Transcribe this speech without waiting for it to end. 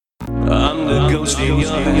I'm the ghost in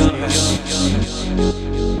your house,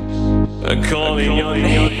 calling your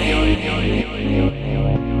name.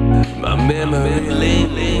 My memory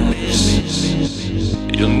lingers.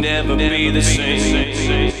 You'll never be the same.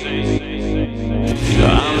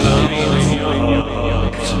 I'm the pain in your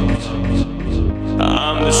heart.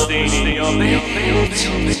 I'm the stain in your bed.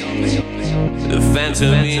 The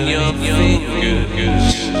phantom in your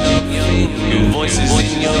fingers. Voices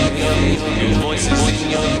in your voices in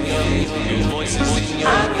your voices in your. I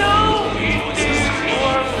know it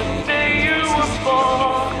was the day you were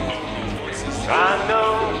born. I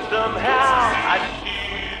know somehow I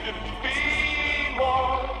shouldn't be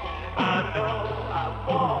more. I know I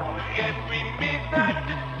want every midnight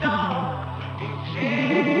to dawn in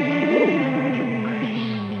change.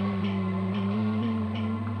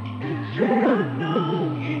 I know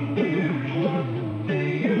you knew what the day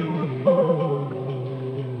you were born.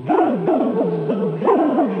 I know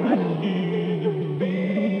somehow I shouldn't be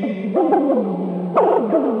more.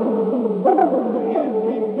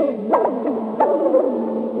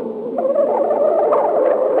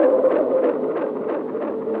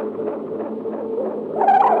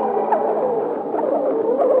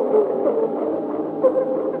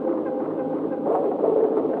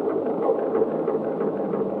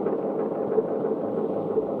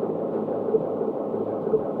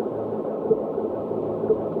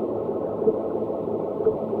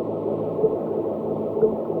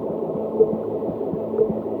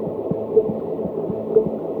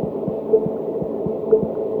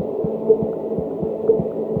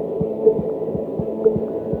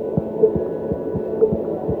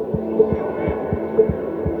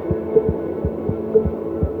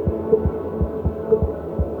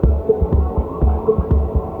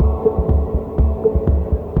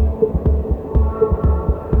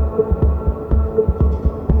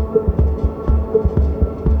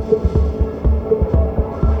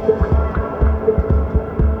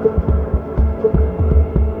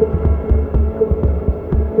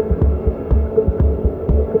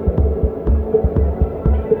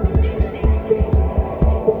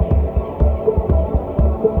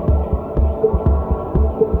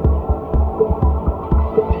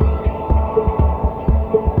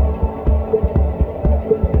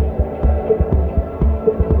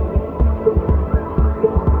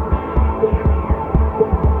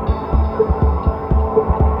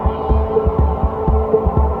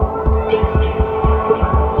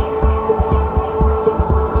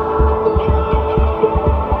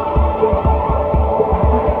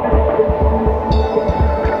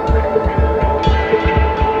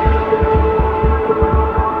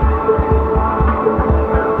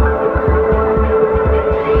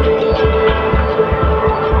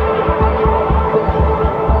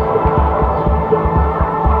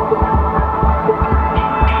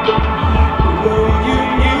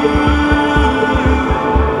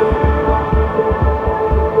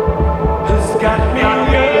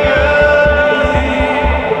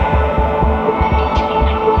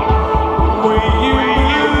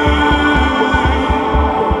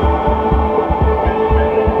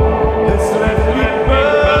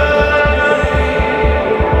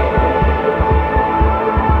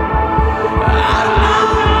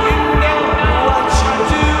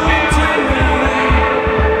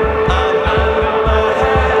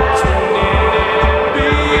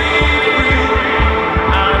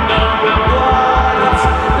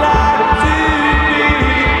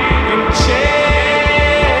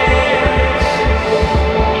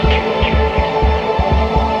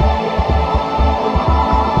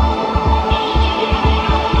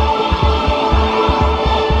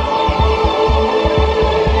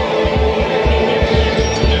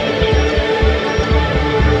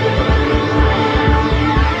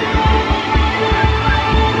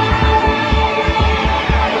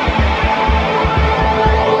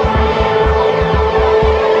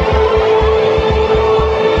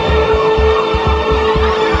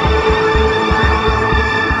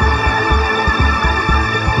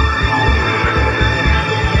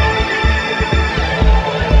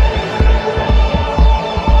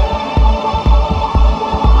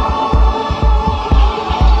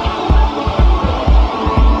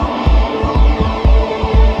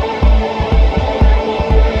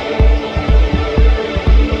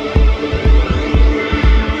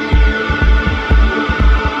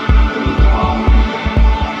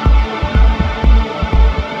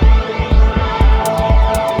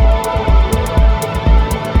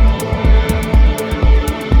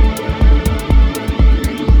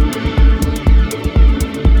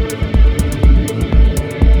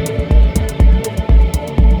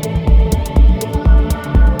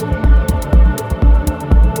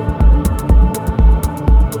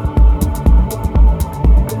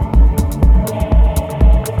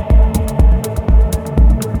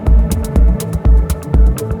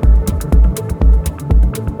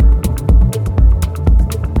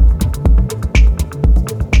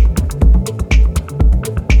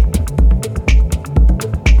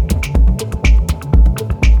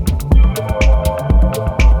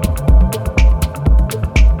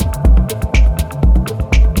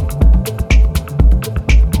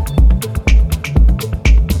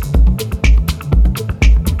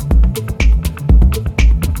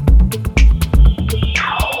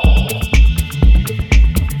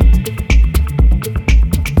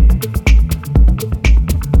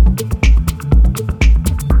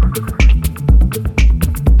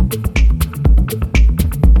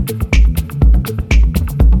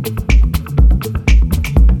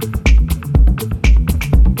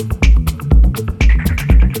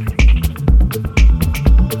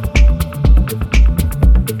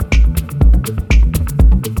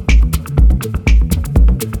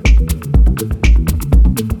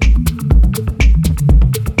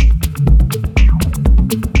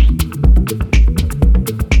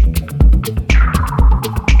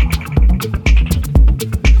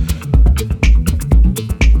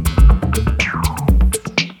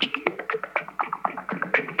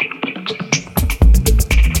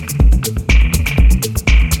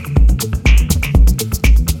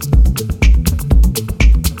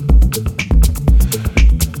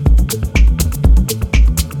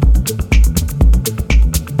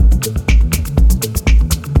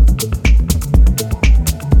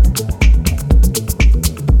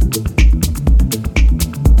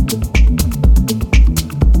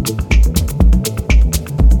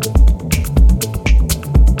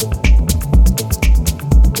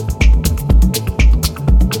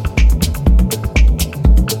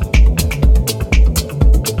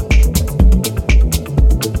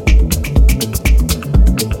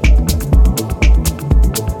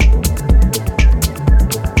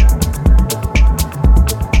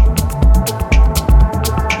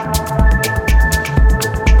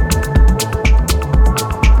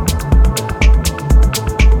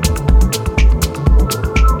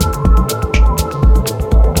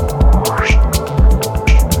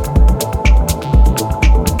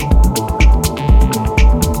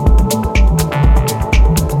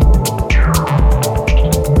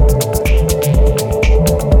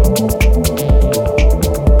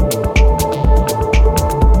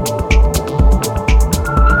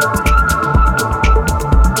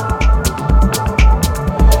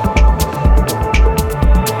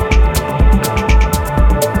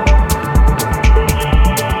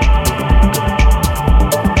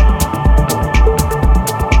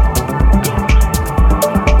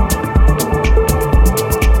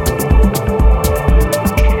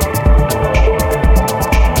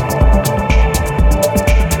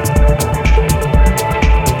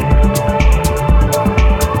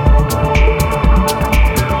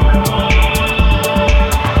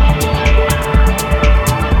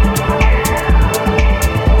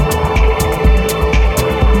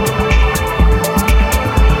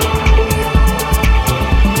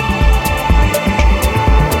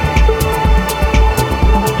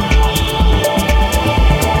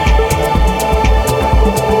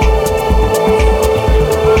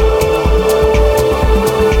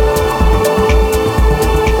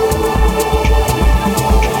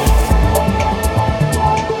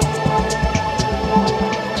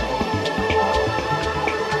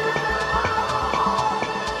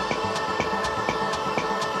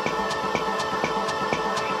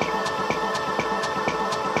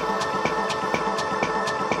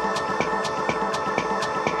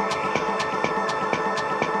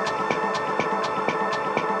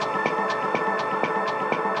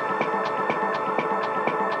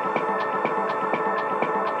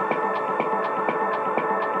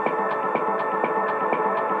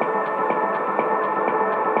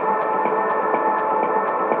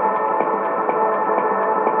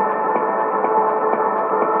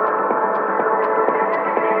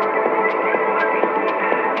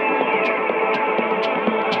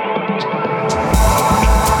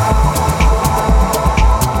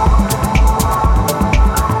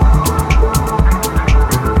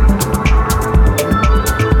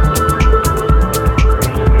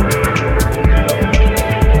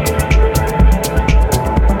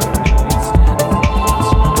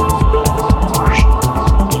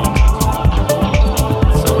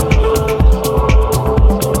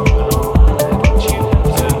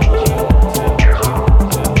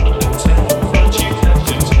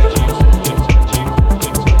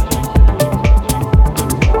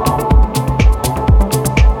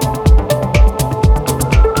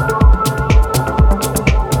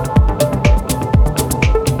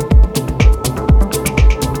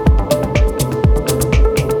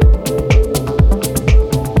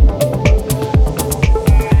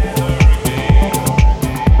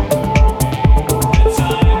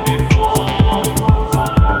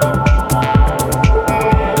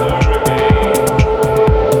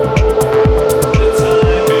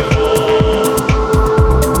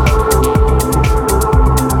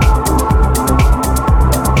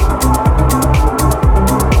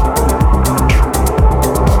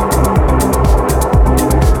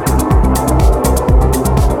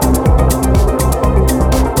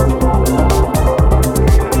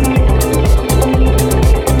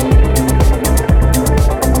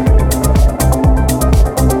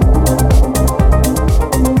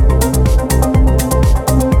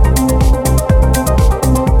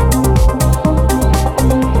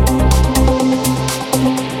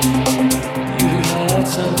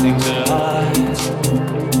 something to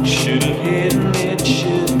hide. Should have hidden it,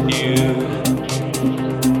 shouldn't you?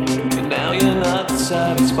 But now you're not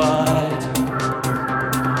satisfied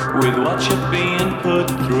with what you're being put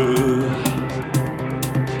through.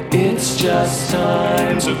 It's just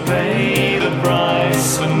time to pay the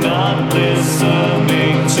price for not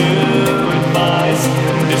listening to advice,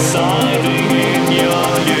 deciding in your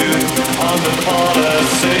youth on the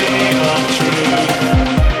policy of truth.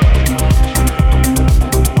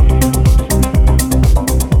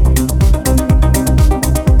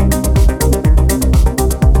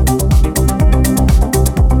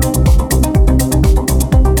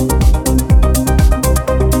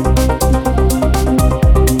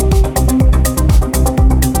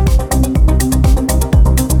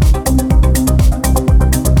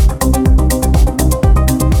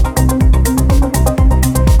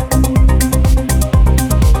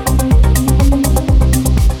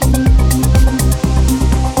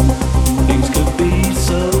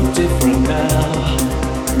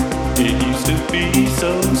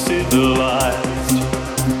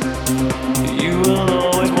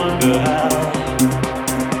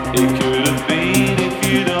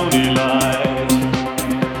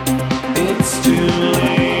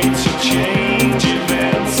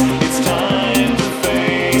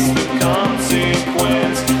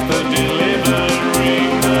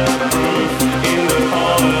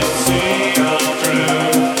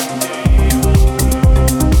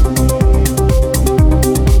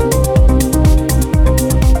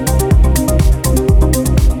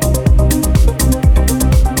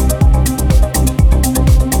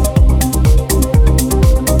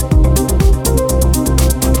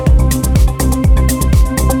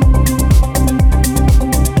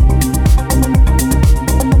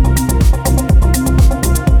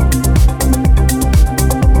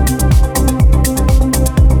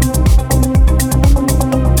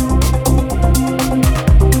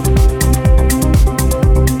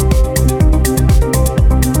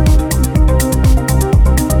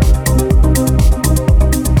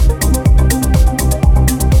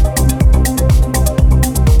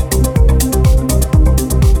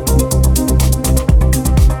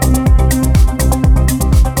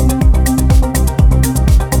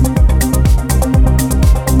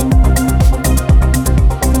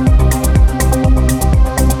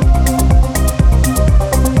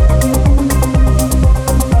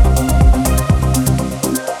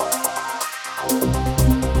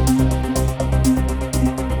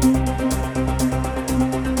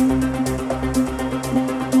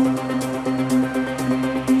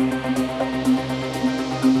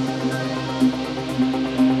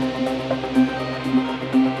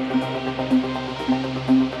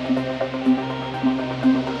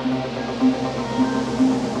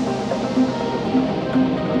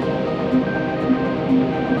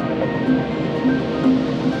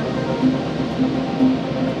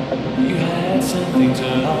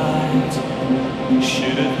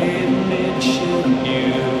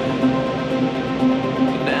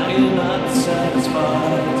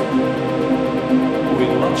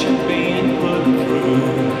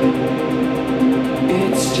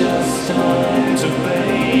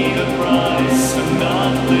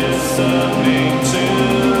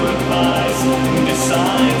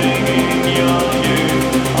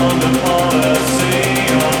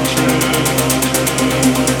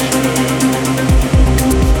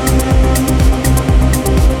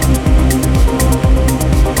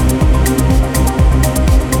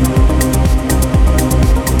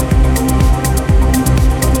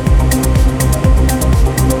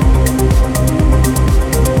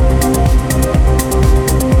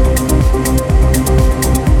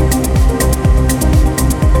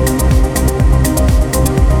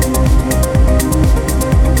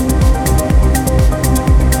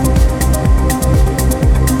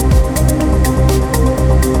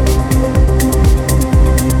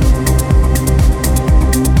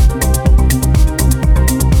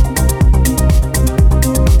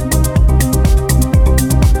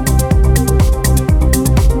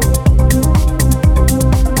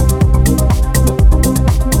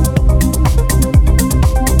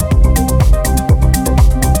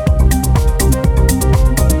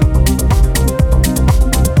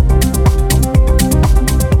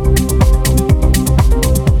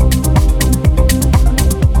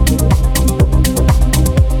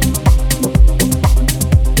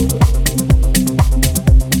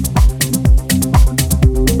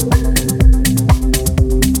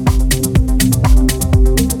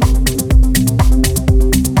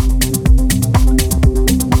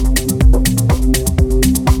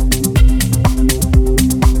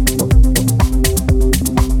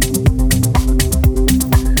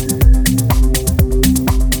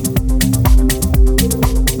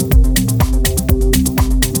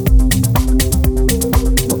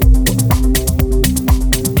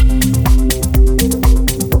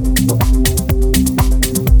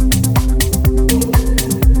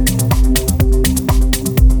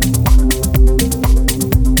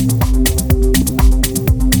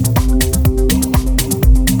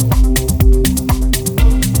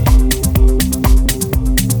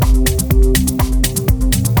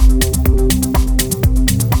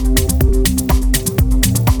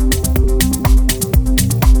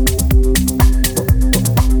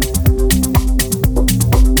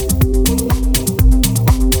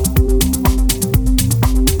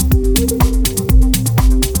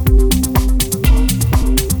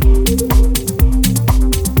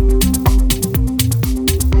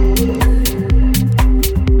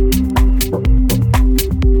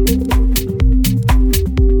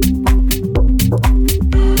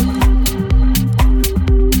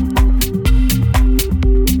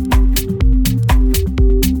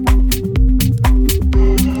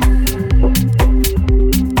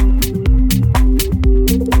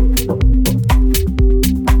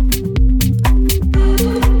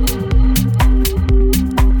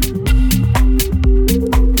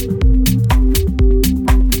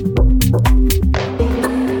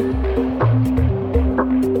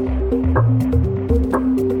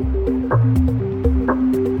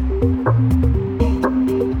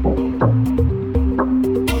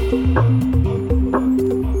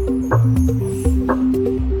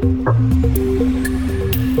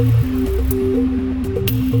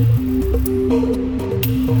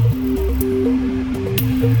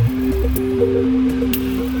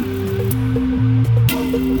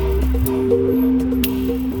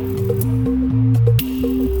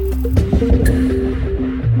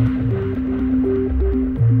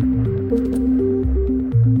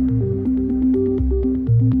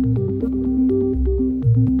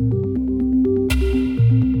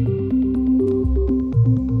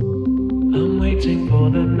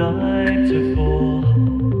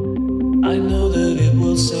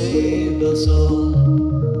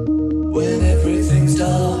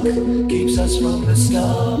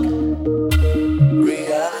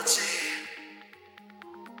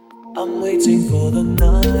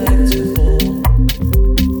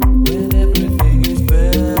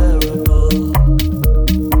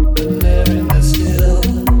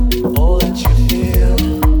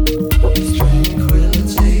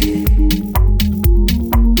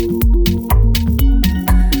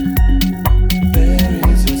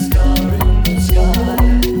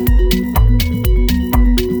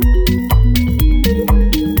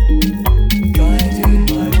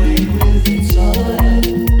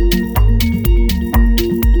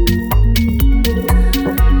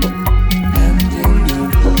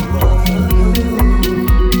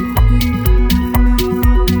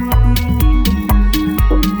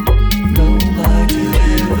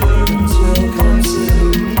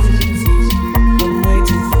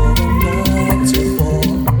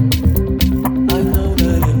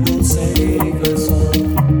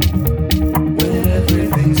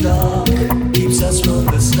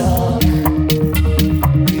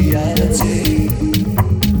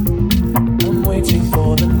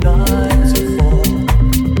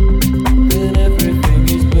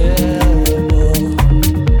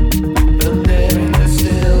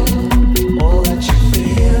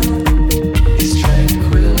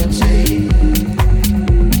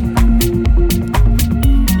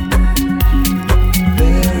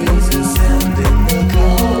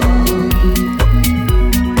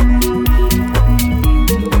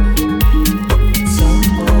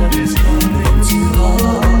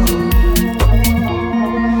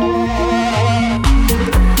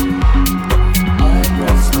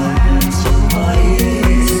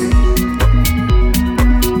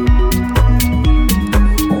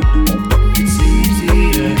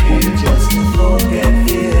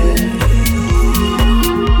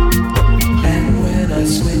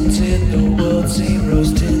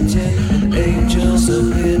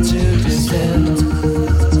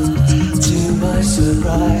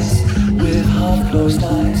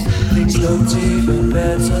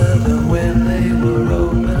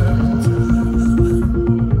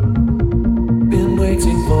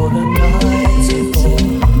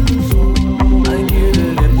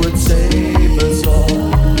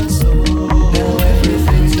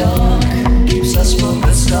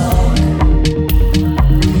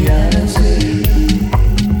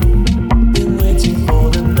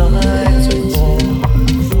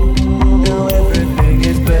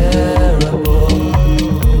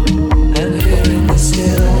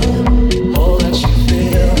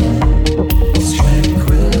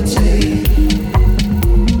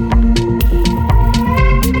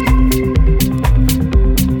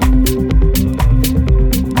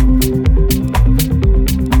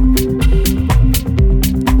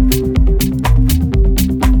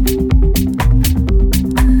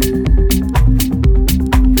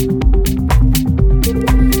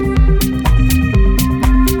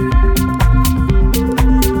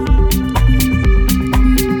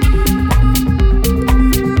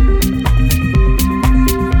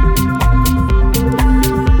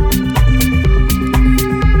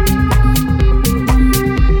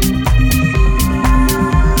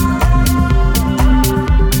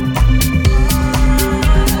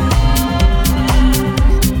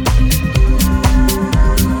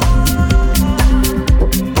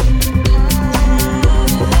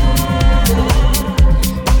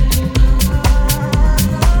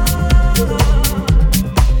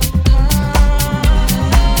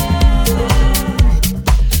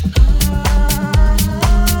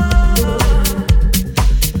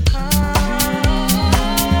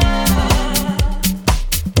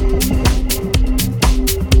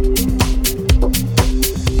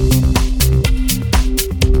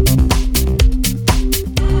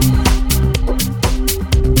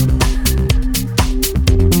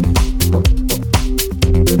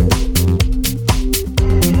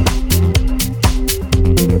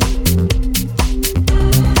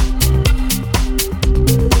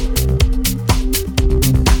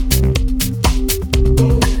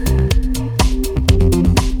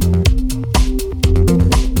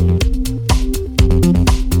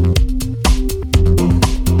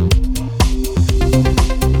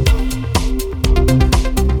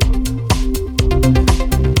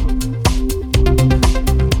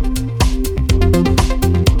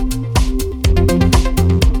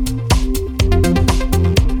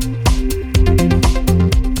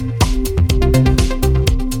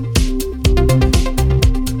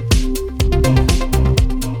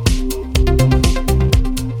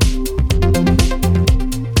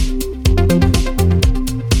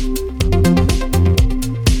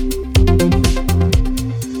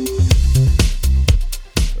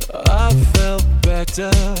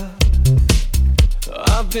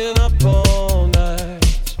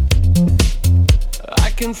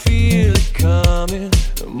 can feel it coming,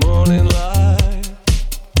 the morning light.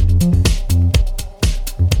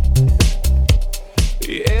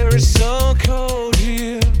 The air is so cold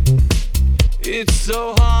here, it's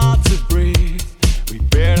so hard to breathe. We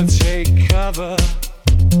better take cover.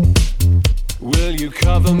 Will you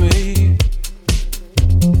cover me?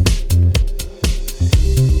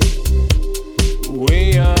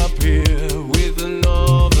 Way up here with the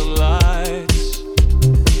northern lights,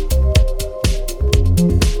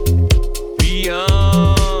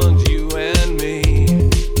 beyond you and me.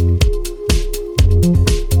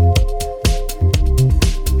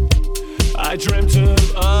 I dreamt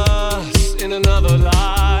of us in another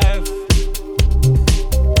life.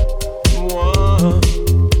 One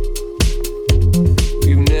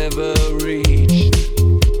we've never reached.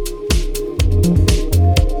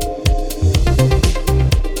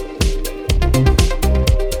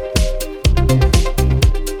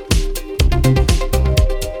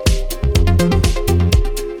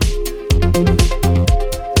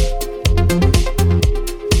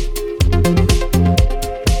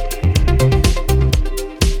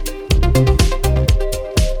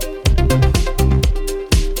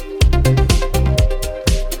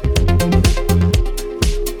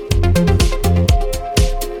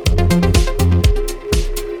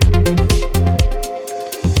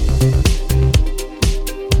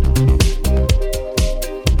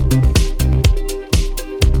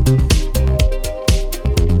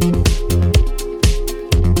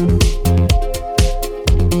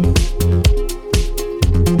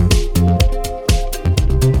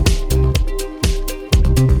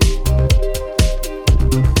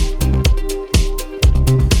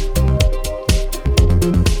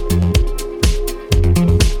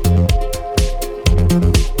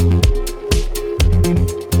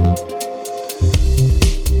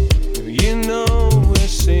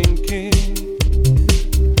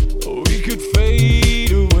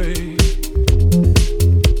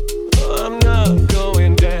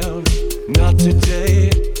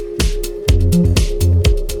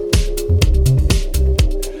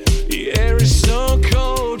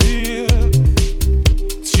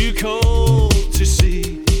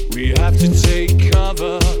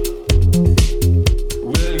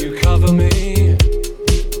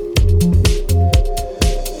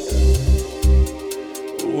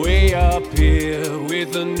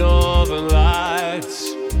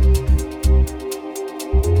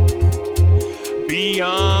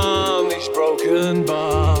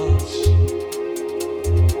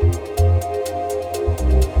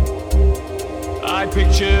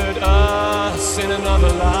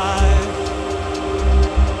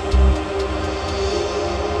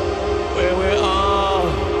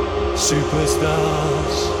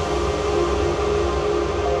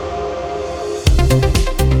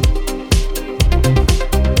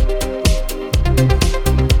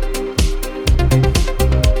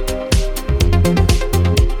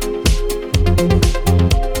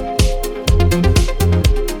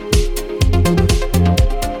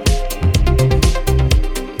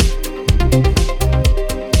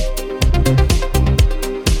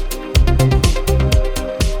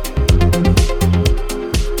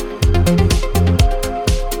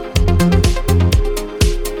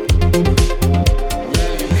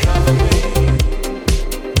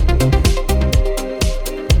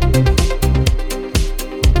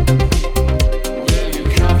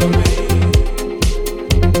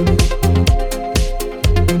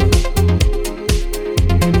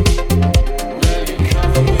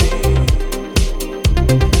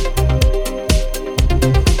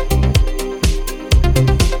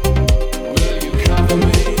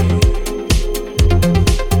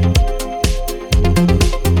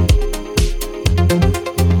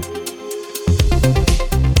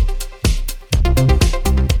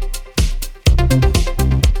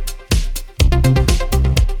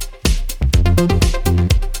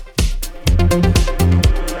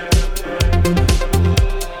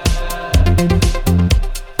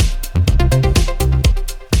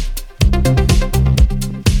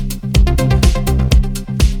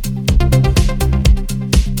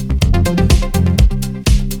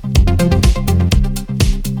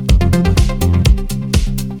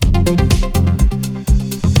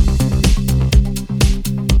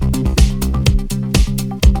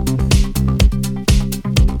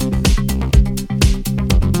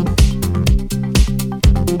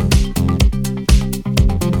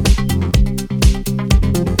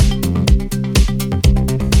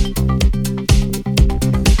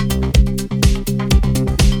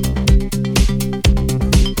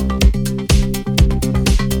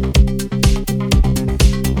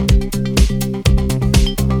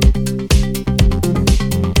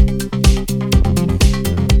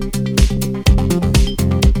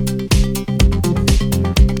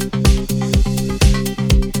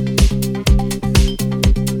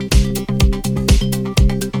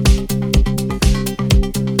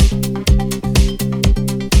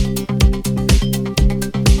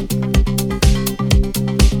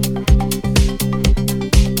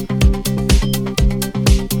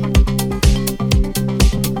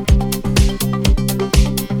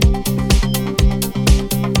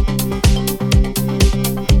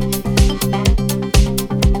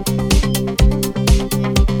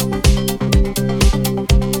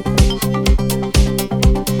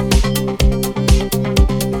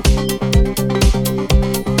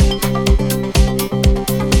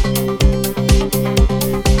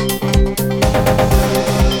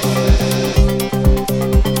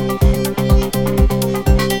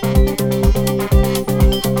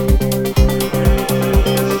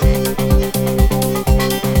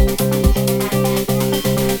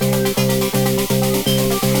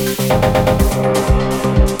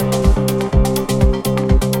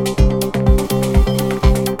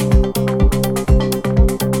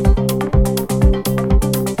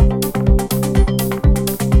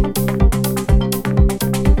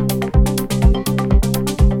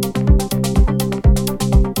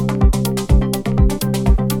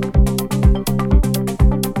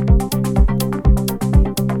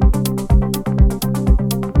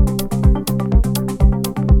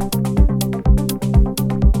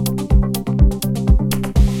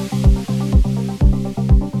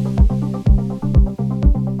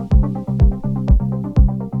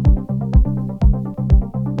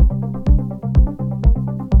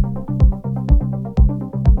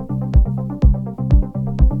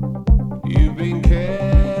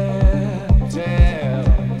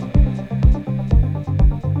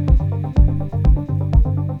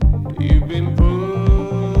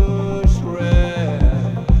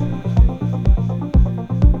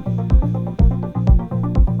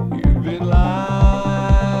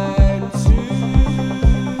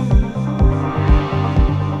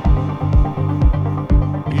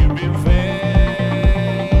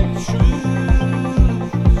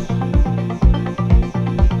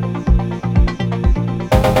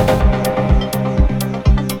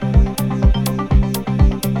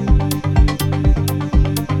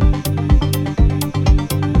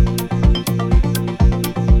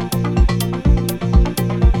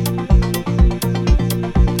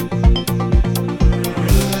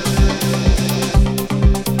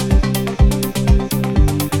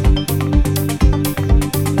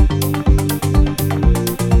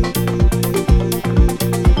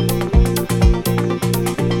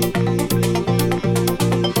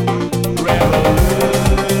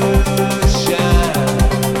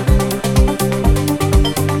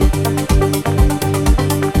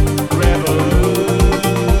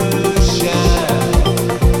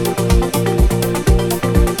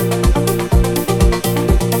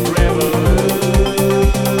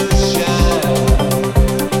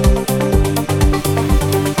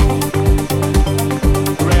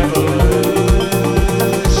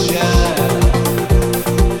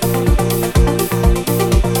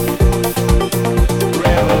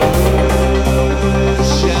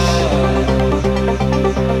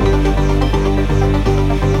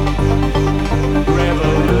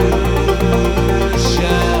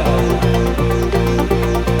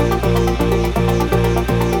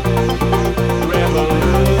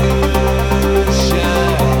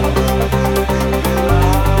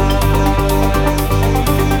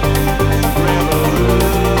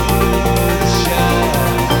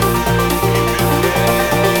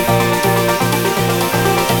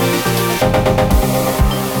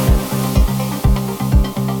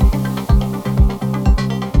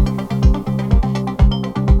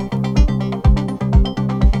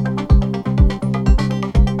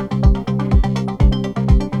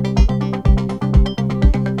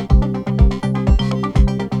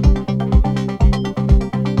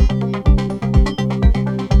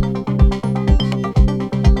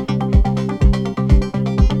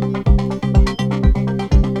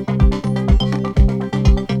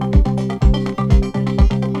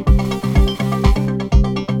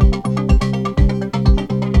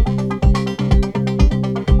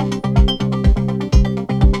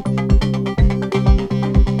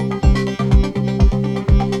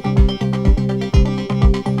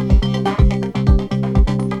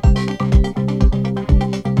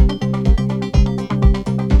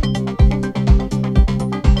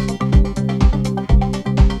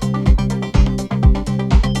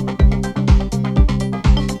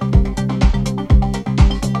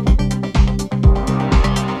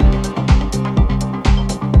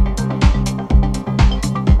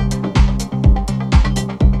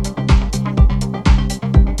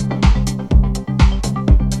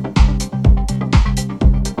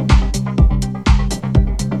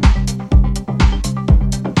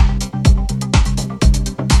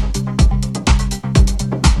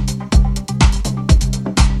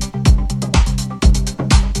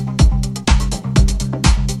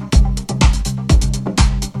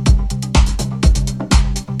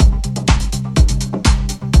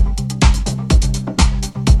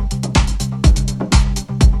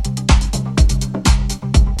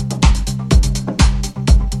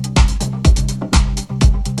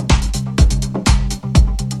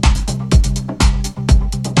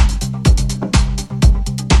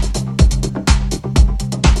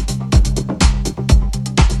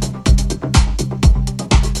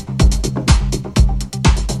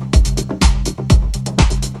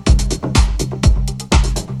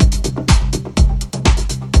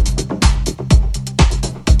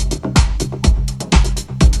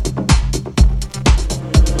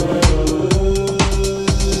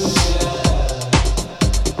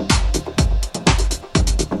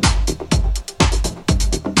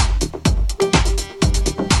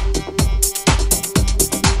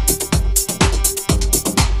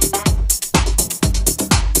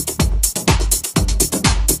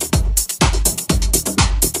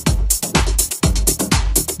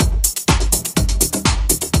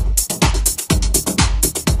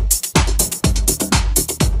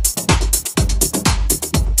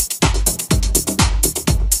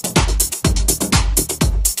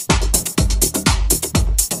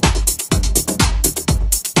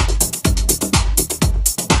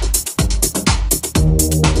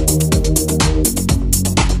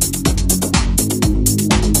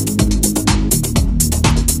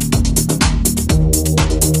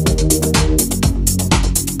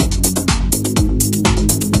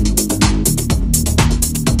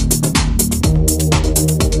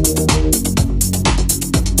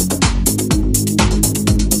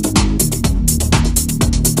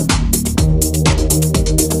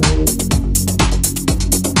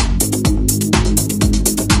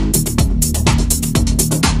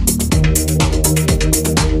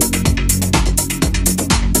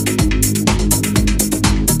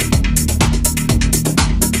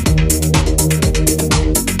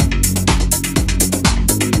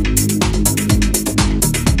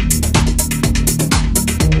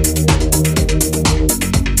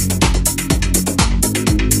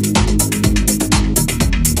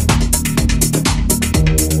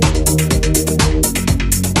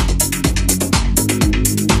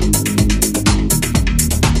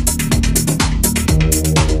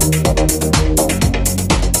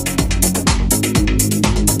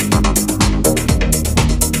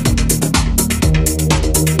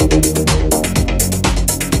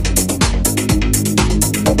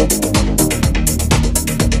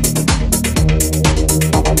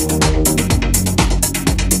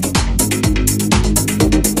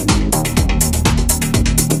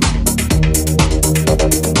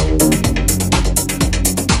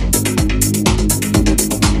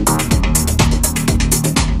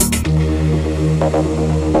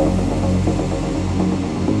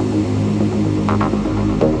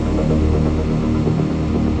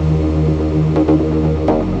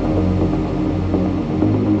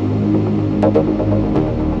 Something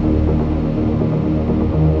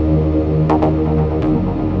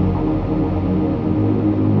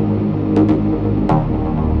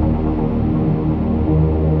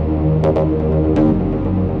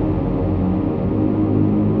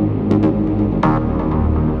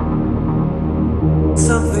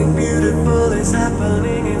beautiful is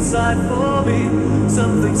happening inside for me.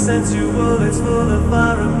 Something sensual, it's full of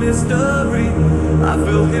fire and mystery. I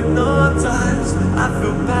feel hypnotized, I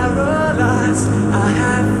feel paralyzed. I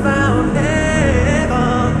have found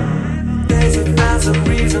heaven. There's 1,000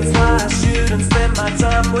 reasons why I shouldn't spend my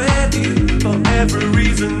time with you. For every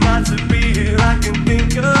reason not to be here, I can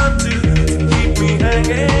think of two to keep me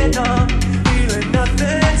hanging on, feeling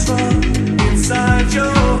nothing's wrong inside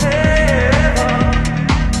your head.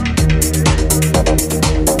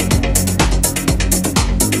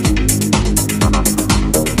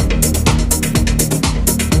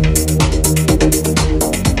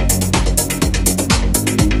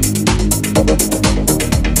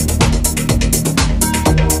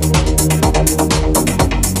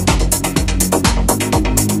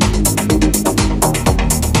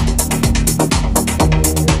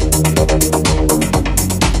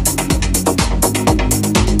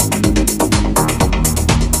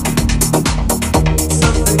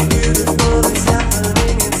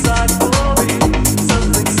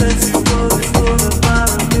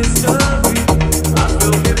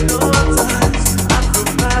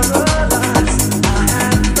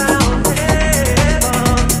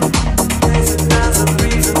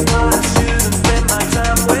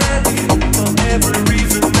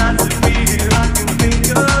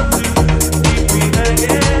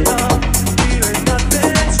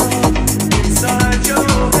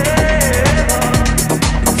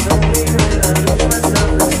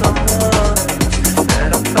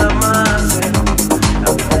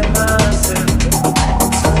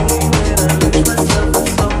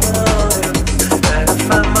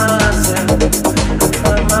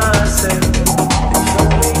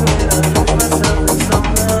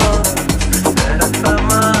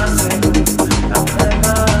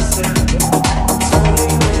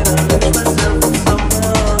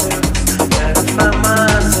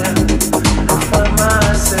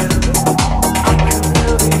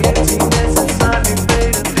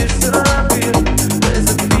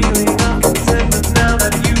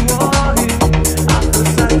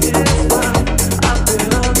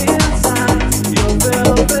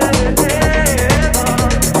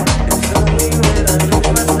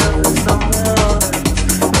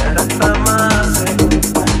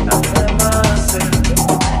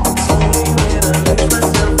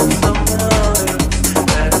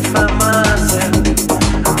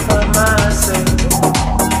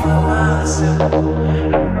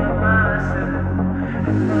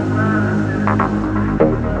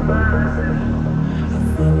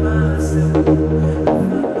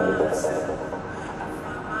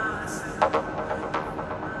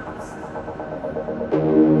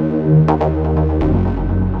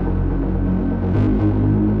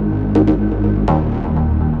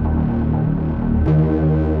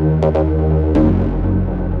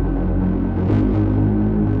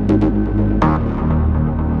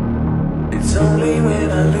 It's only when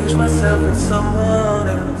I lose myself in someone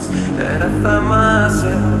else that I find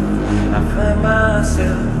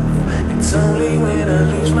myself. It's only when I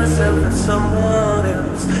lose myself in someone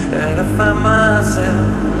else that I find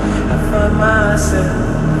myself.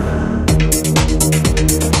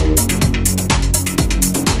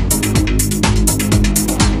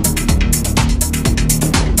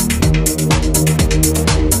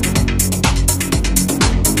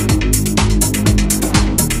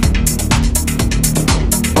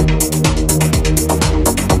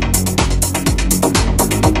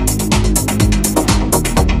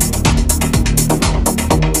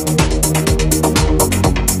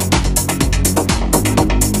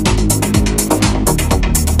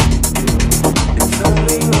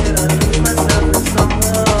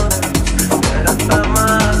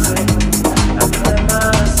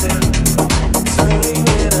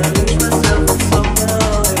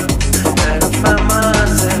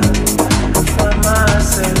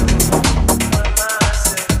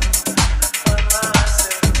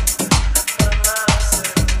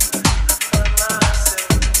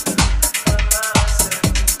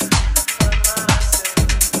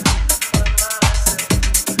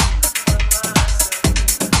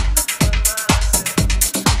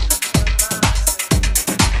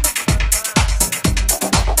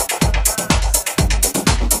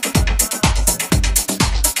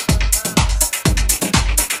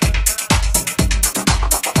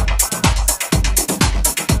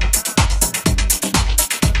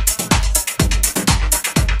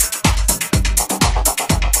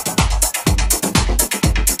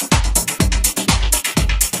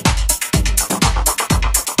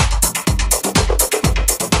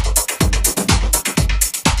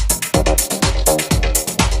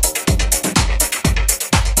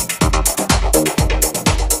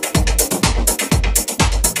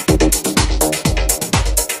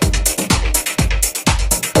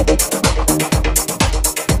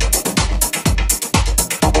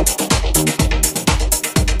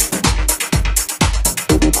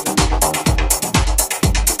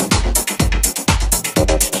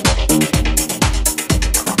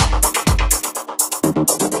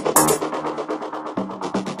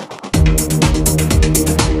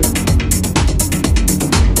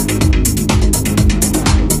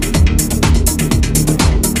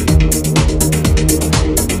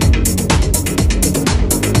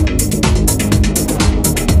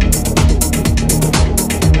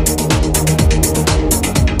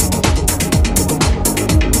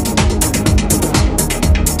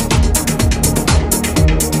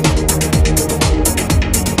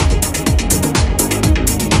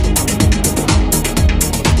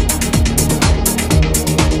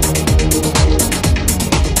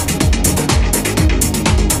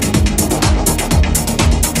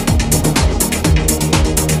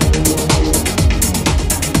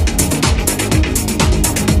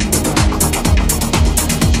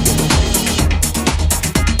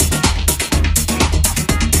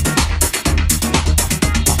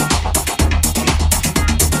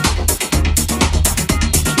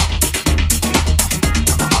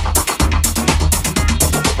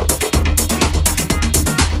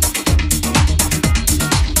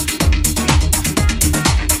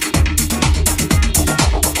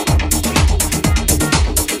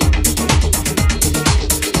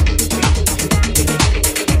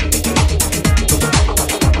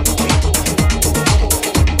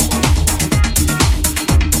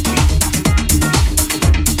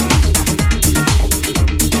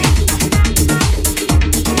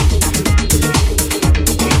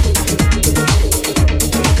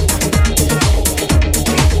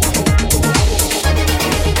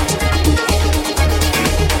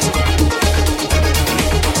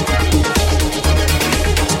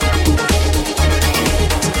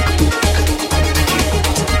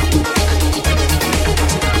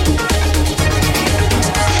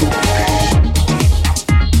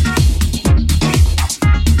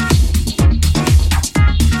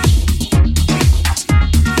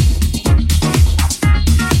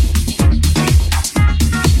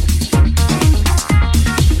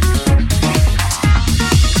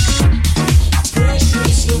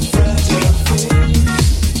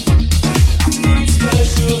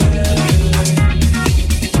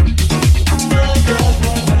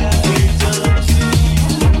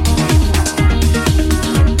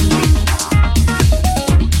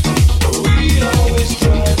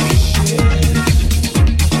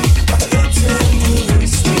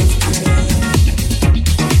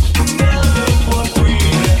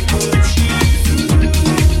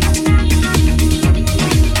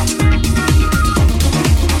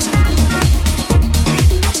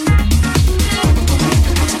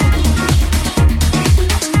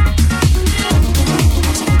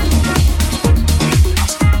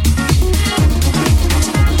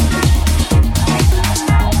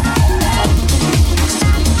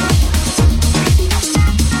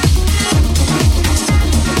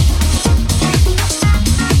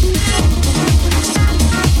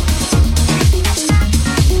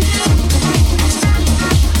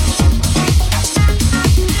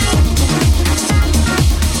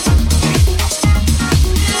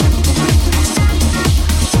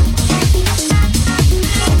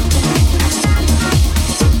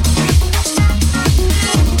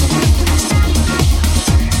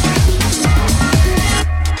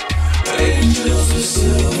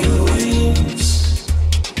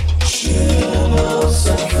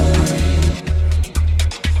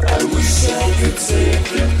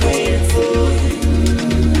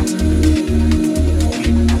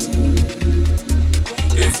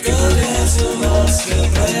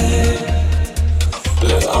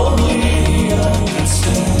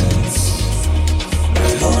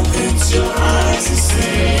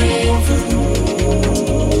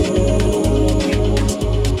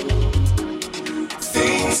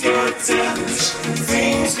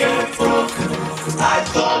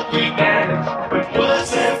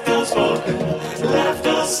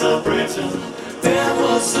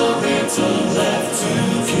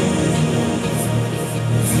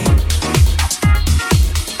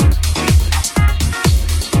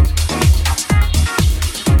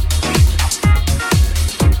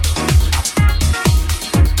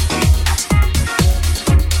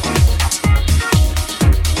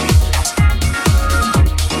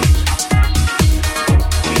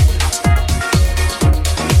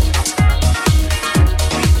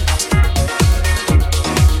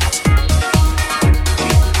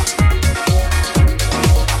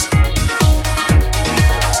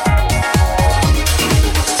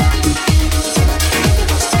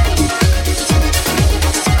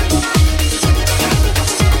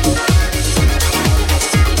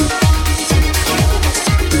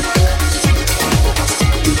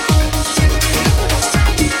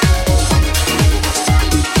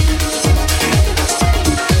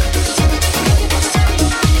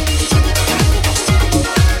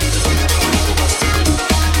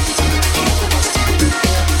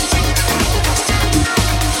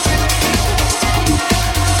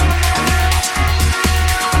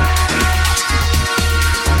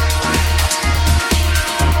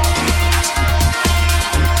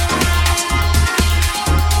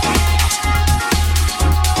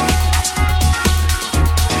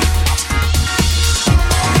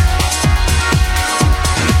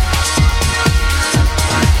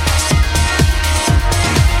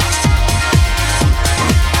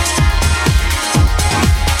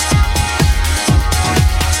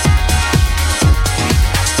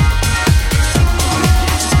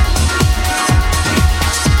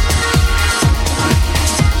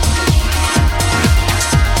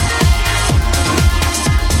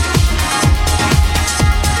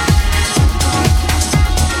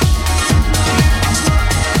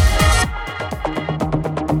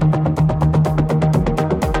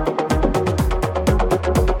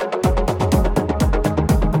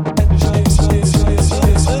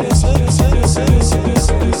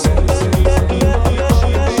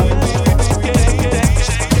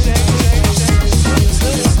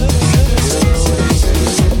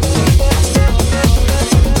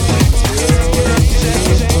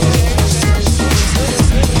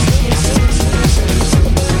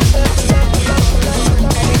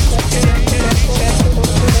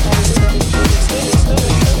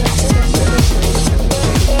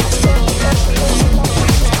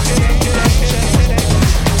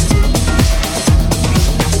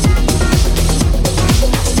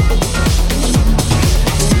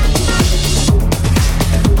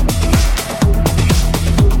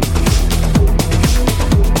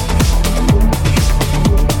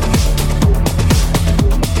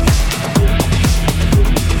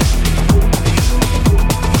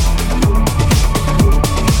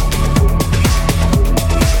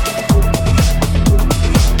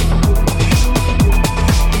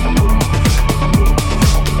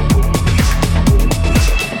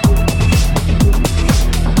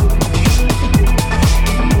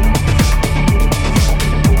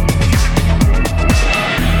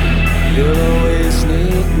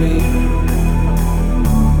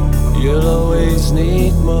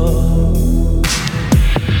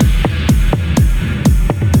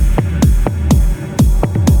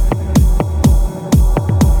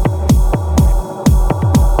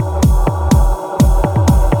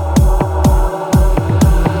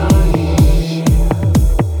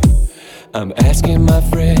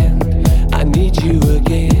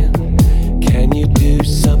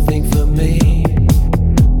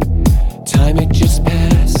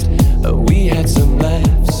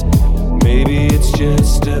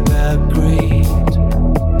 just about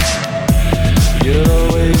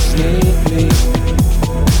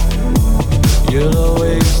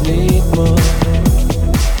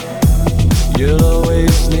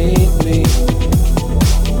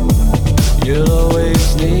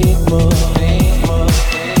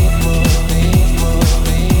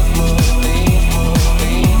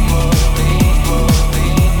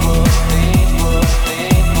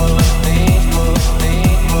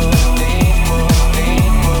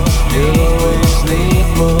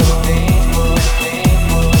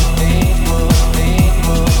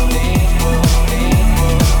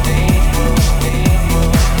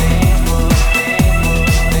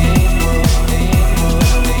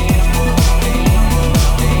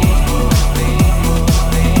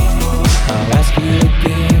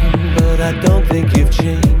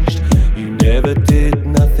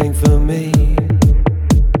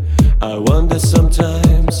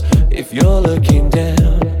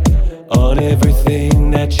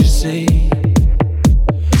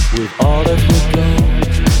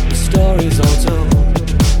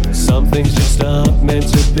just aren't meant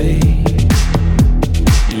to be.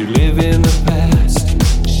 You live in the past,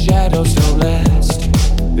 shadows don't last.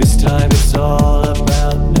 This time it's all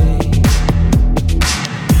about me.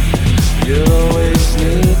 You'll always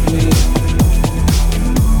need me.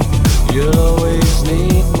 You'll always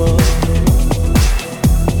need more.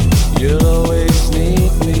 You'll always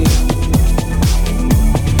need me.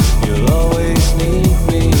 You'll always need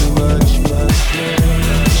me much, much more.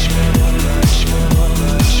 Much more, much more,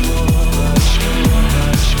 much more, much more,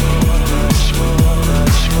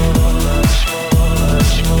 much more, much more, much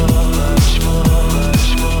more, much more, much more, much more, much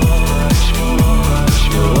more, much more, much more.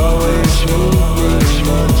 You'll always need me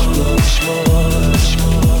much, much more, much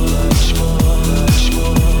more, much more,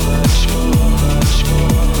 much more, much more, much more,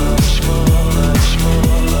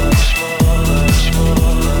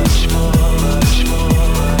 much more, much more,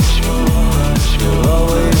 much more, much more, much more, much more, much more, much more. You'll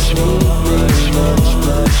always need me much,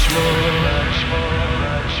 much more, much more,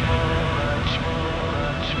 much more,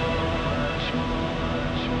 much more, much more,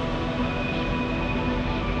 much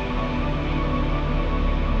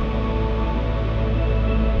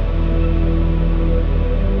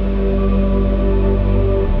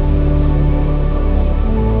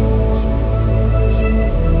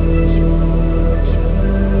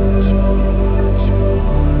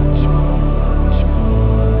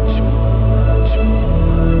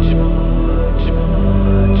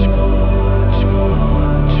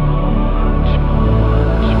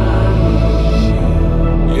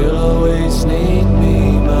You'll always need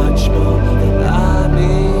me much more than I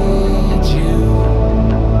need you.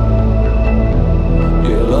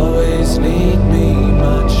 You'll always need me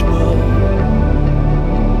much more.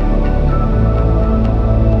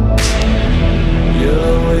 You'll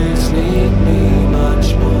always need me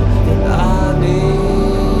much more than I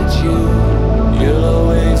need you. You'll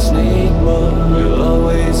always need more. You'll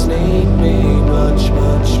always need me much,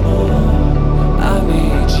 much more. I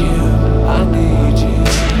need you. I need you.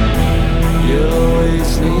 You'll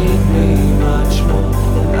always need me much more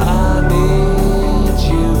than I need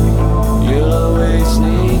you. You'll always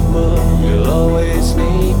need more. You'll always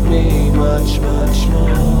need me much, much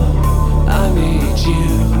more. I need you.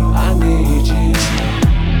 I need you.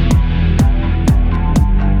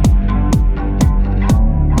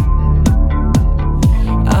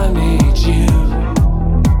 I need you.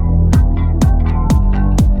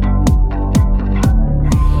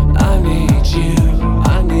 I need you.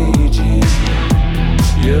 I need you.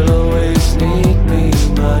 You'll always need me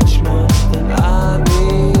much more than I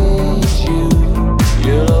need you.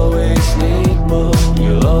 You'll always need more.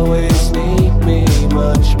 You'll always need me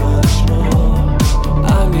much, much more.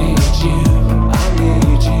 I need you. I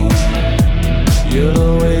need you. You'll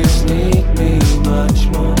always need me much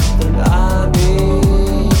more than I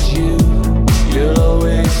need you. You'll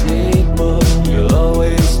always need more. You'll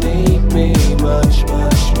always need me much,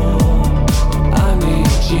 much more. I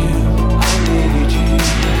need you. I need you.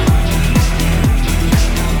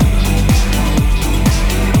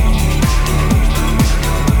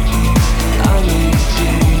 I need you.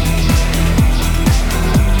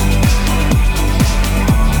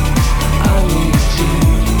 I need you.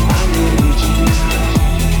 I need you. I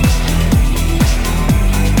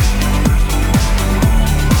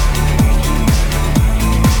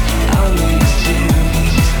need you.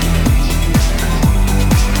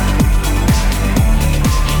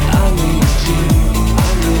 I need you. I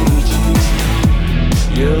need you.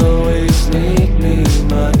 You'll always need me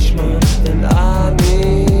much more than I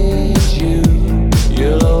need you.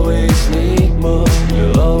 You'll always need more.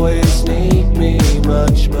 You'll always need me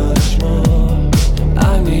much, much more.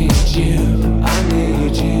 I need you. I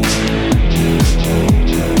need you. I need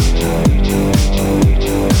you. I need you. I need you. I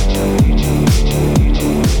need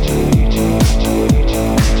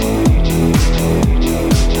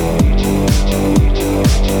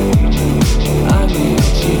you. I need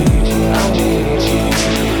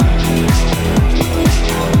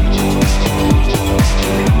you.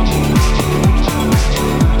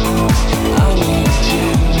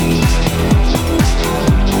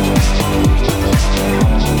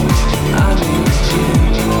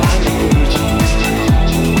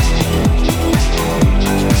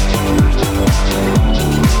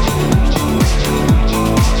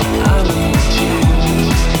 I need you.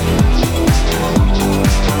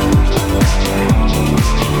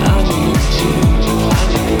 I need you. I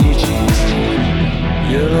need you.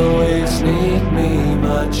 You'll always need me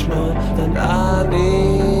much more than I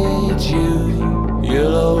need you.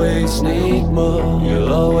 You'll always need more.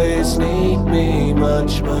 You'll always need me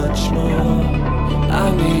much, much more.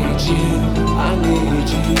 I need you. I need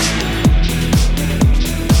you.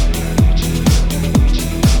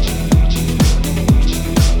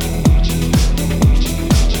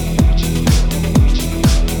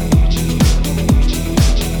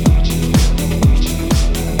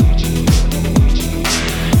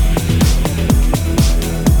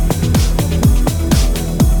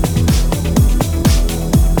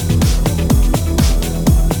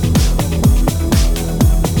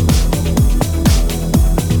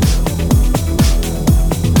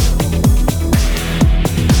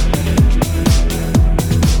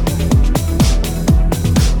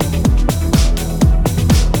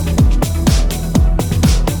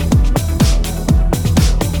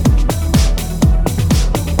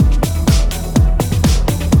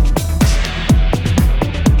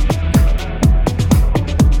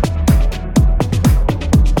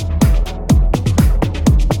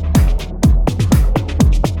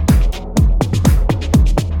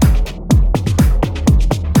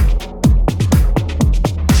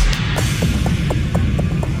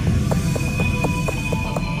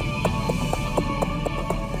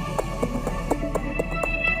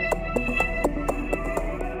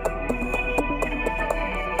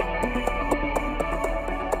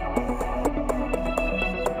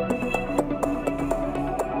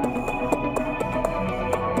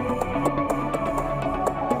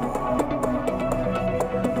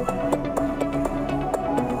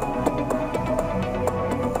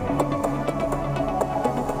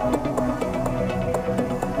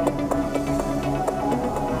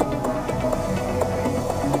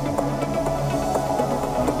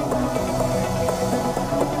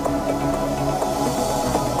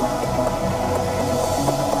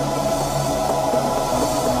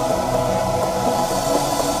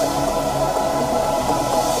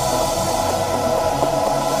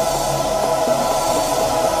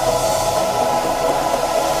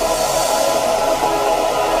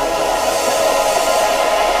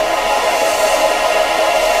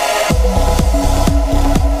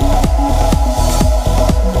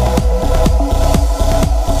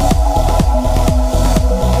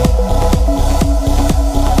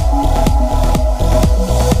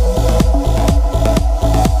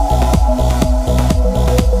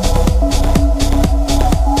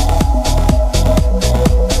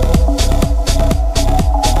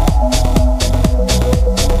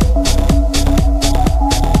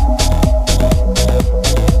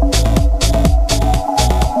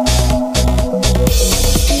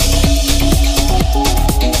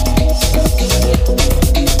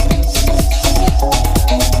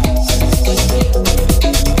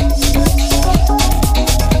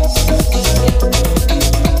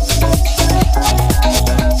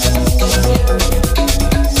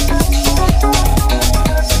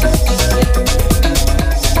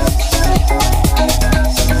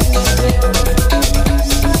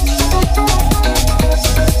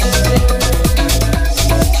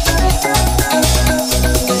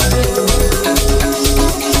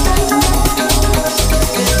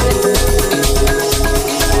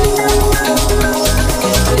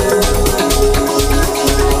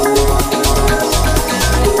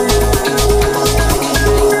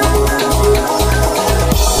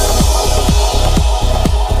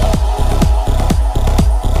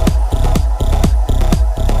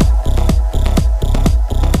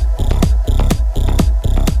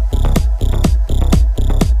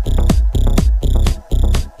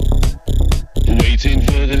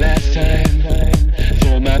 for the last time,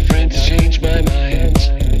 for my friend to change my mind.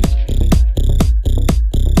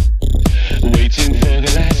 Waiting for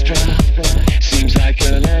the last drop, seems like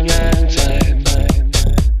a long, long time.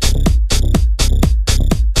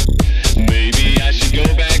 Maybe I should go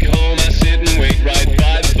back home, I sit and wait right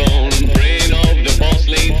by the phone, praying over the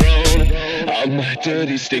porcelain throne, on my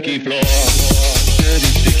dirty sticky floor.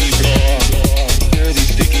 Dirty sticky floor, dirty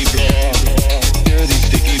sticky floor, dirty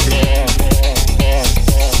sticky floor.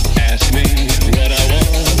 Ask me what I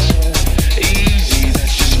want, easy,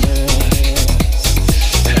 that's just more.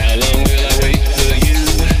 How long will I wait for you?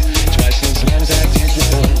 Twice as long as I did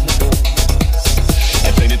before. I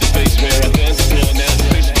painted the face where I burnt the floor, now the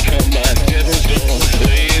face become my devil's door.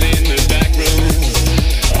 Laying in the back room,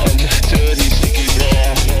 on my dirty sticky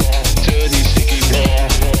floor, dirty sticky floor.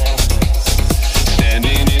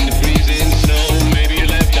 Standing in the freezing snow, maybe you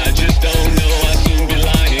left, I just don't know. I'll soon be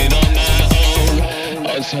lying on my own,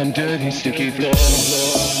 on some dirty sticky floor.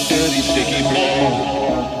 Dirty sticky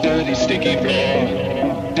floor, dirty sticky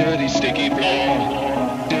floor, dirty sticky floor, dirty sticky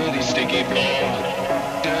floor, dirty sticky floor,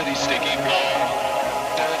 dirty sticky floor,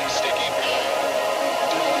 dirty sticky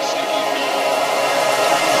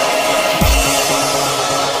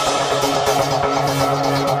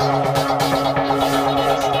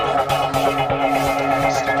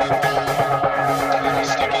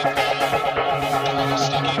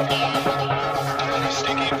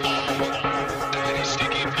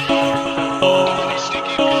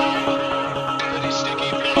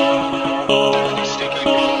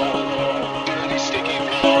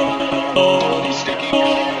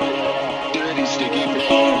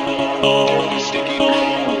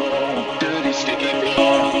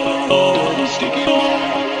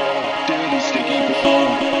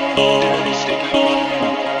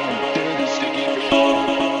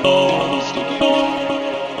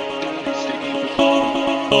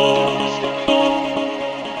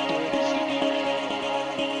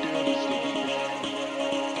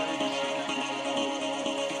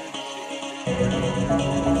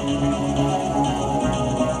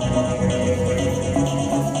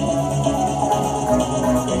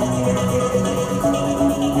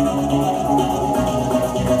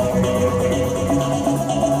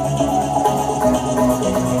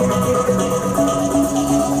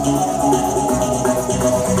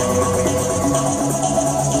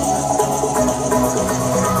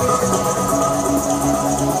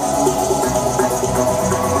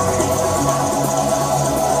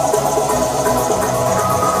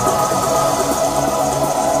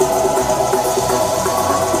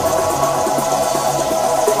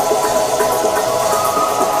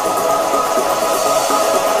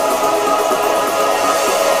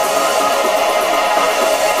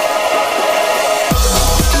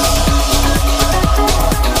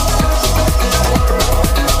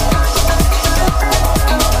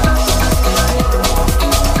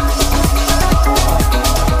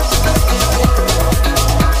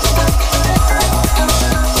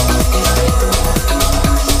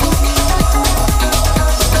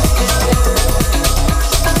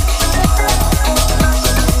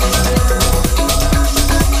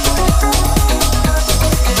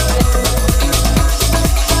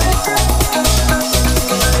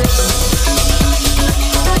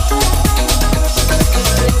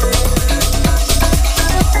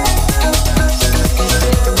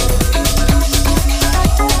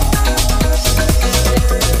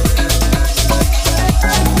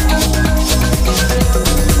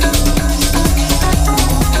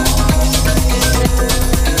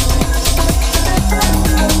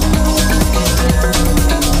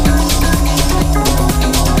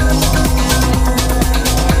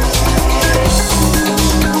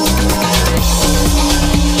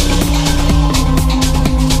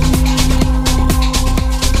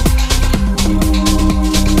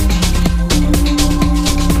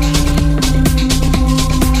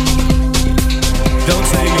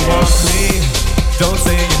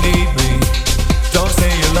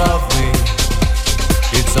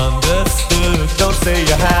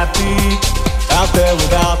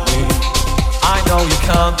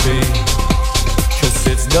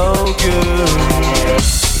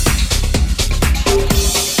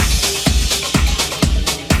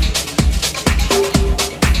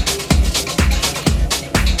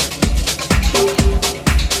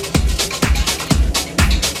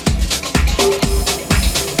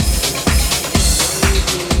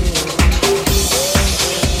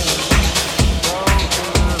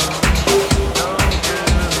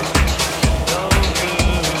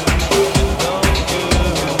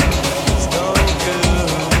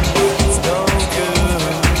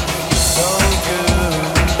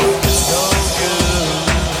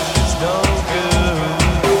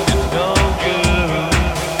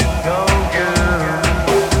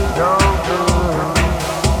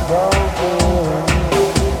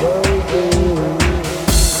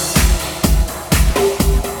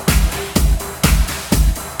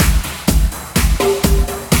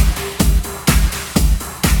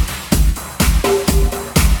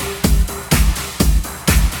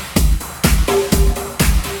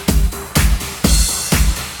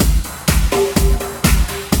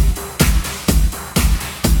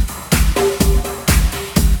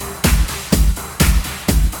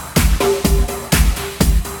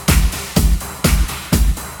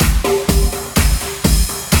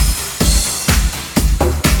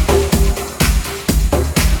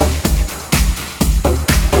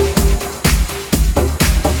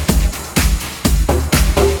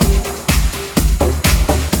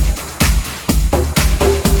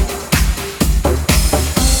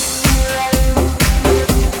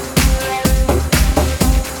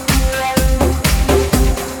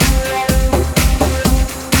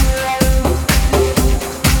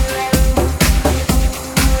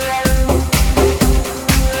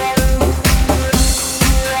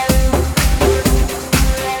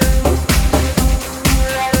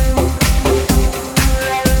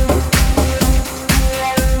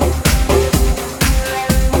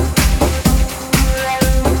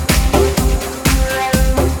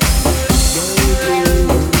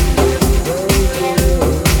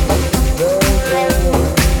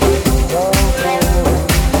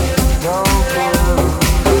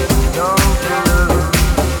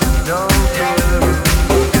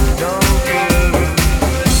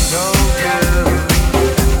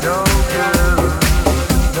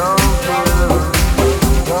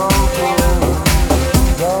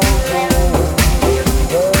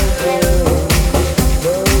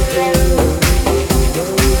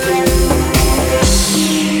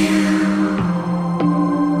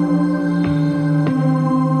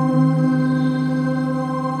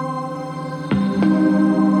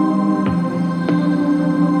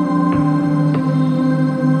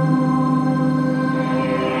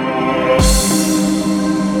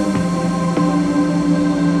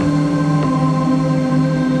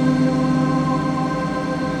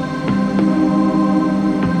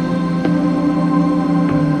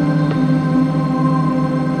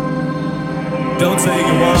Don't say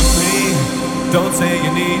you want me, don't say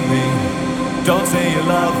you need me, don't say you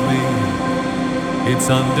love me. It's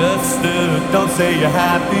understood. Don't say you're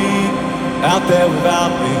happy out there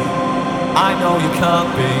without me. I know you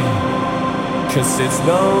can't be, 'cause it's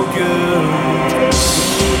no good.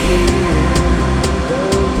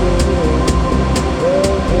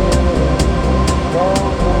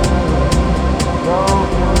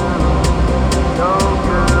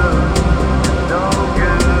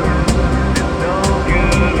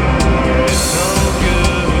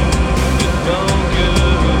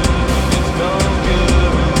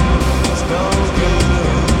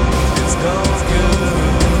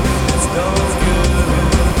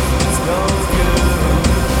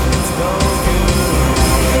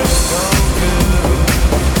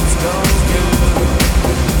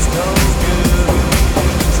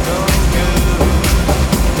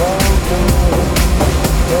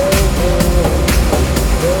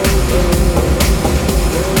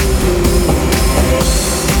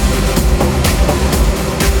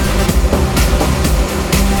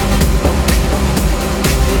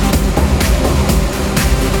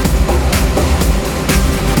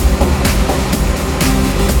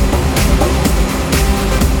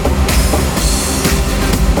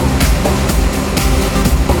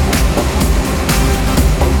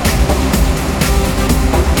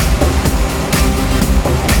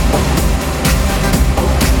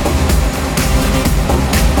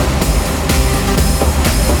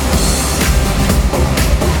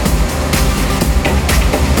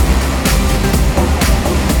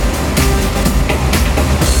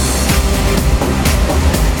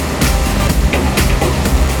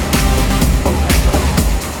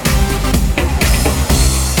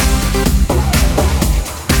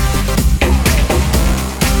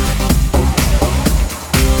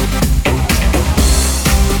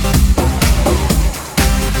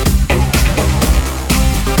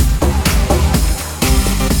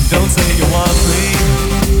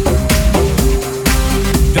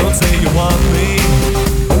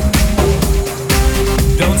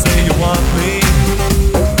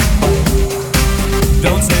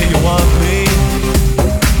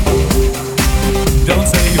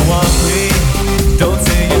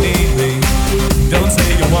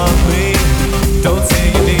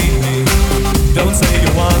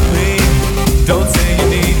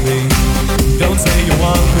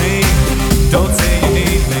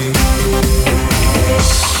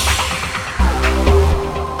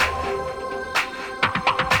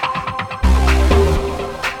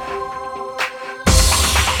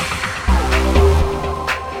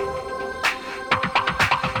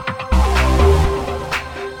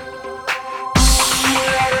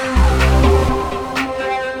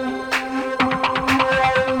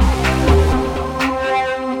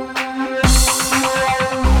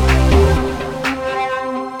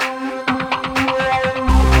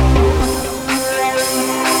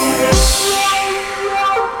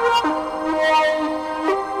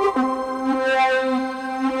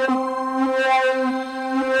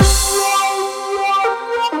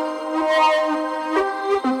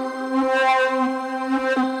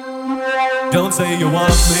 Don't say you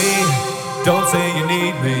want me, don't say you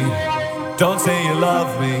need me, don't say you love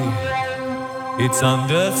me. It's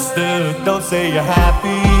understood. Don't say you're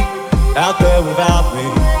happy out there without me.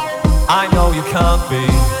 I know you can't be,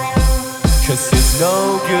 'cause it's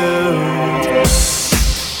no good.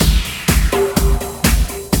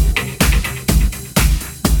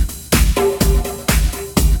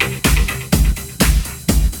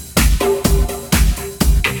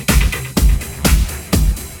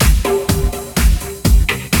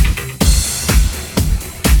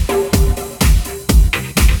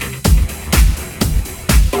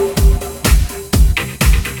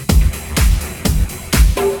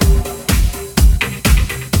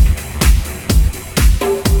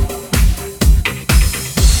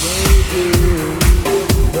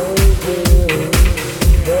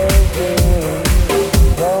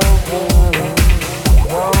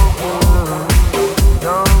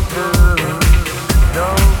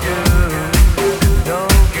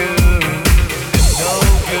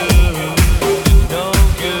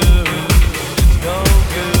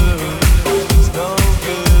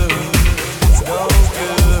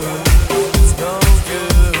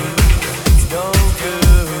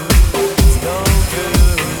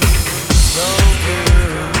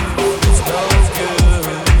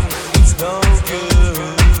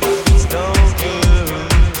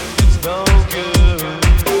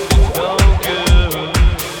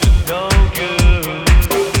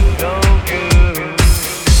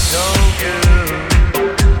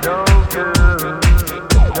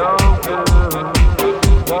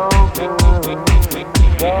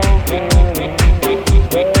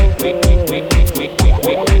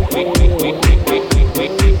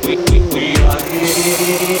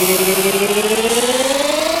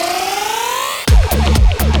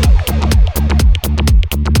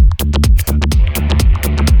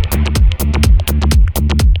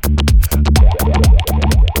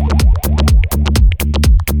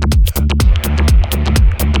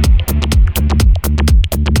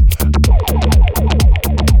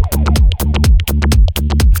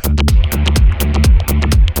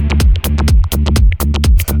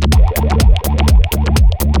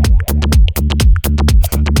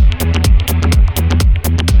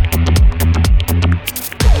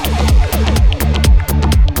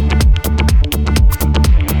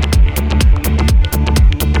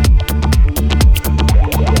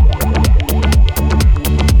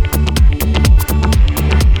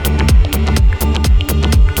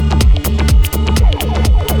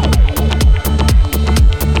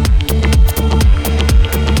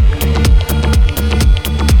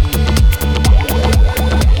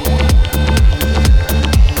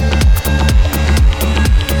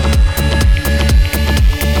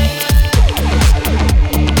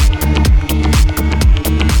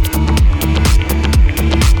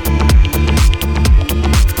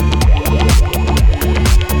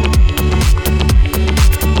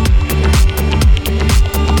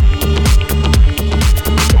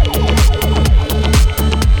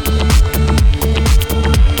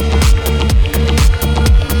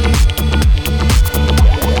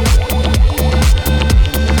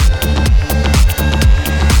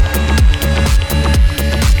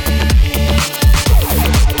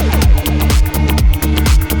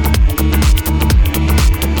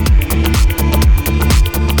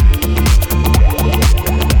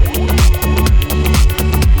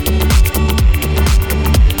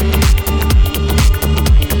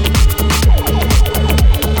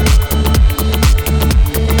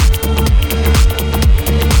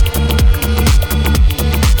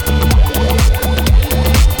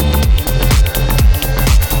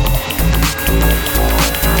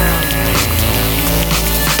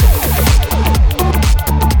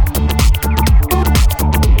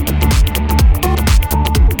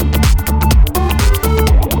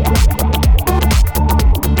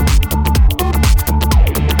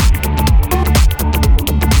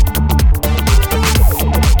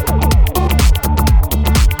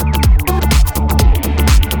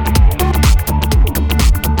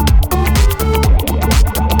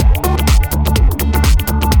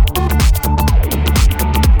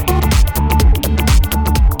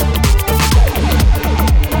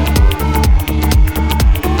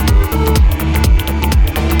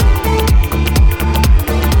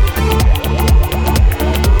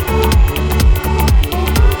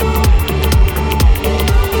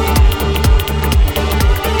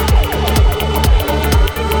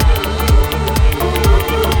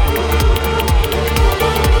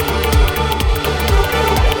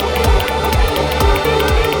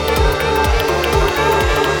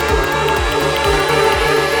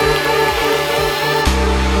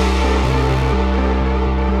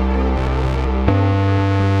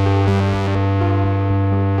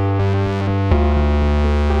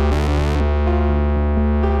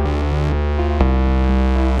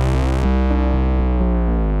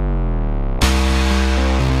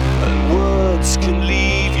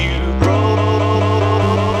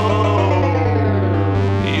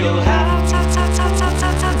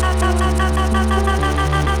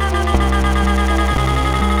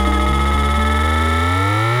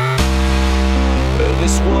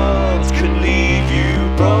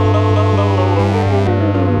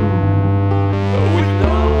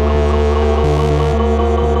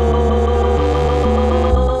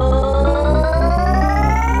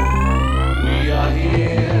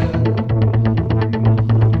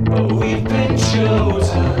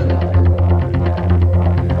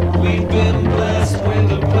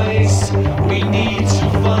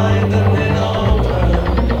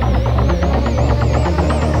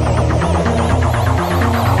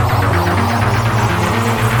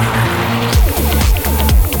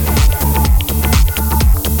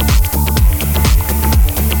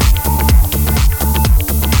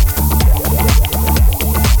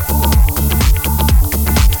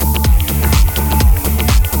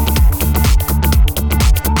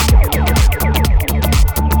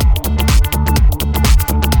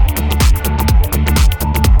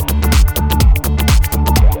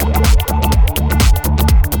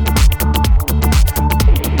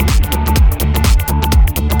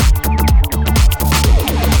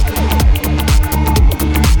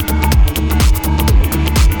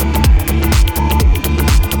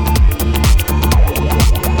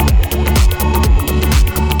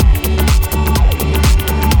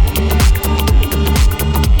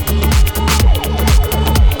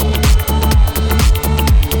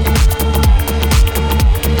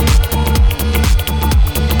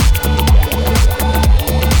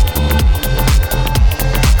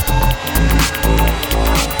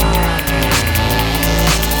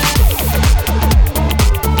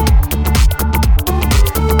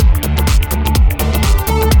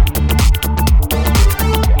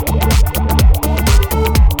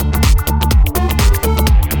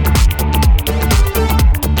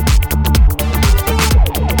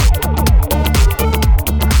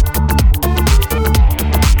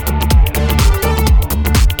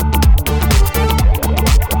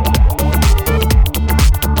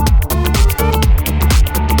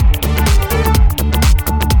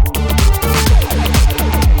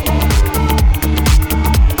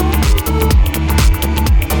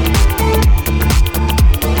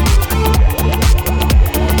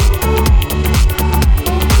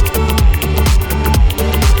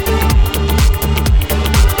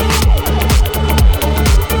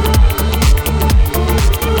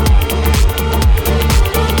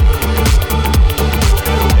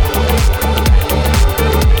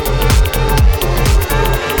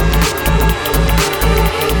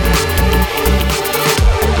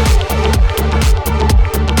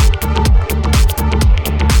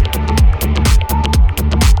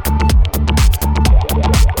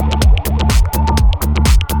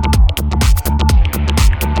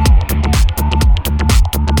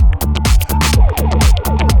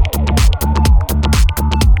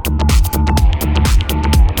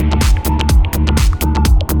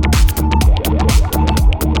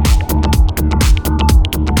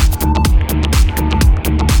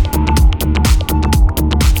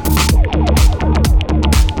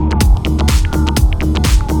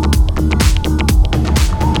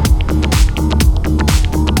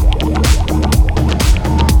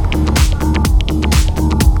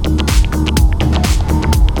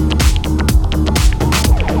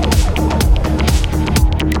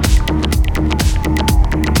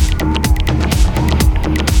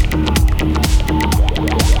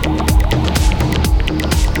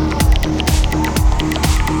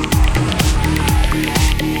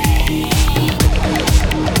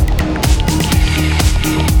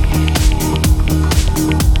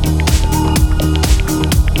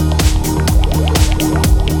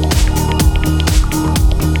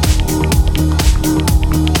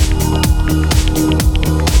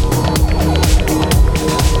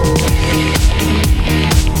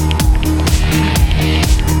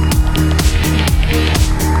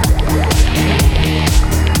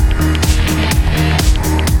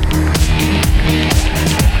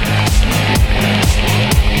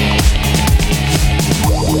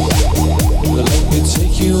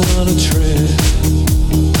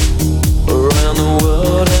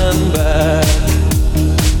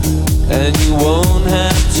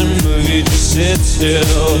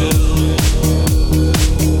 still.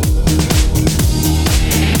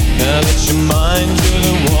 Now let your mind do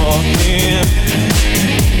the walking,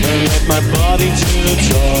 and let my body do the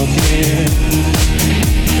talking.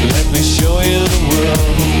 Let me show you the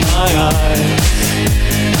world with my eyes.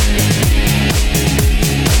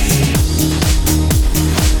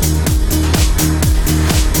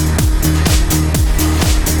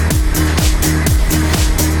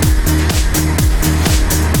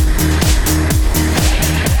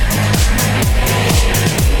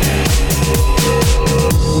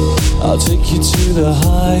 I'll take you to the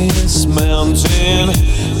highest mountain,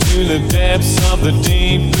 to the depths of the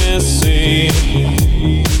deepest sea.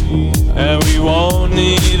 And we won't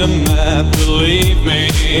need a map, believe me.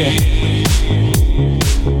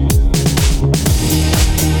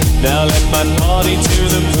 Now let my body do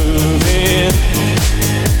the moving,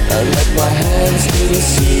 and let my hands do the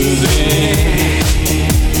soothing.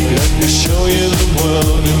 Let me show you the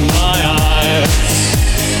world in my eyes.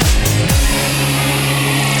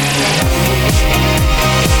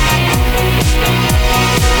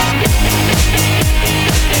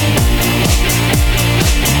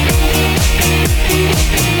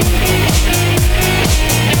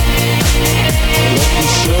 Let me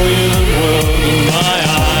show you the world in my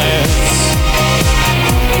eyes.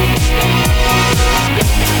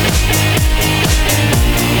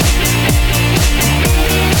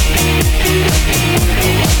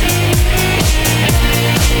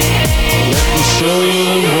 Let me show you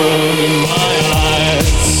the world in my eyes.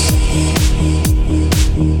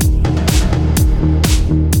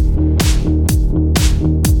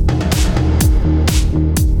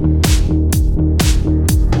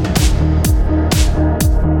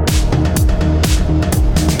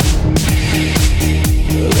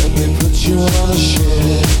 Let me put you on a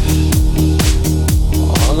ship,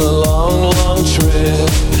 on a long, long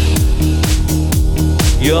trip.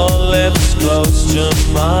 Your lips close to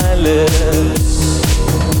my lips.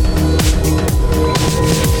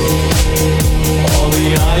 All the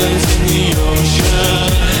islands in the ocean,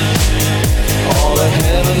 all the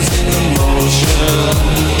heavens in the motion.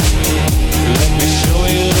 Let me show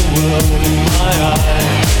you the world in my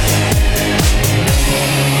eyes.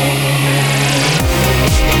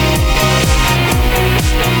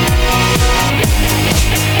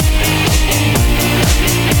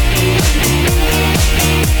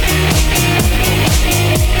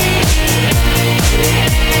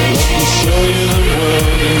 Let me show you the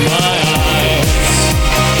world in my eyes.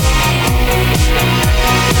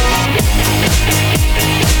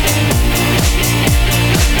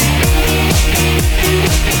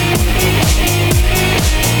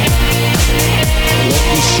 Let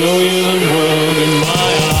me show you the world in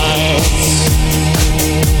my eyes.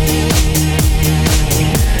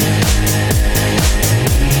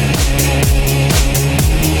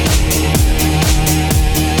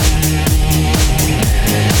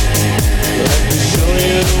 Let me show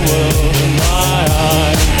you the world in my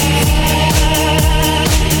eyes.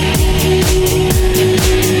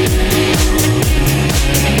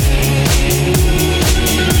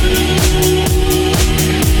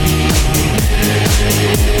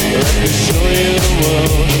 Let me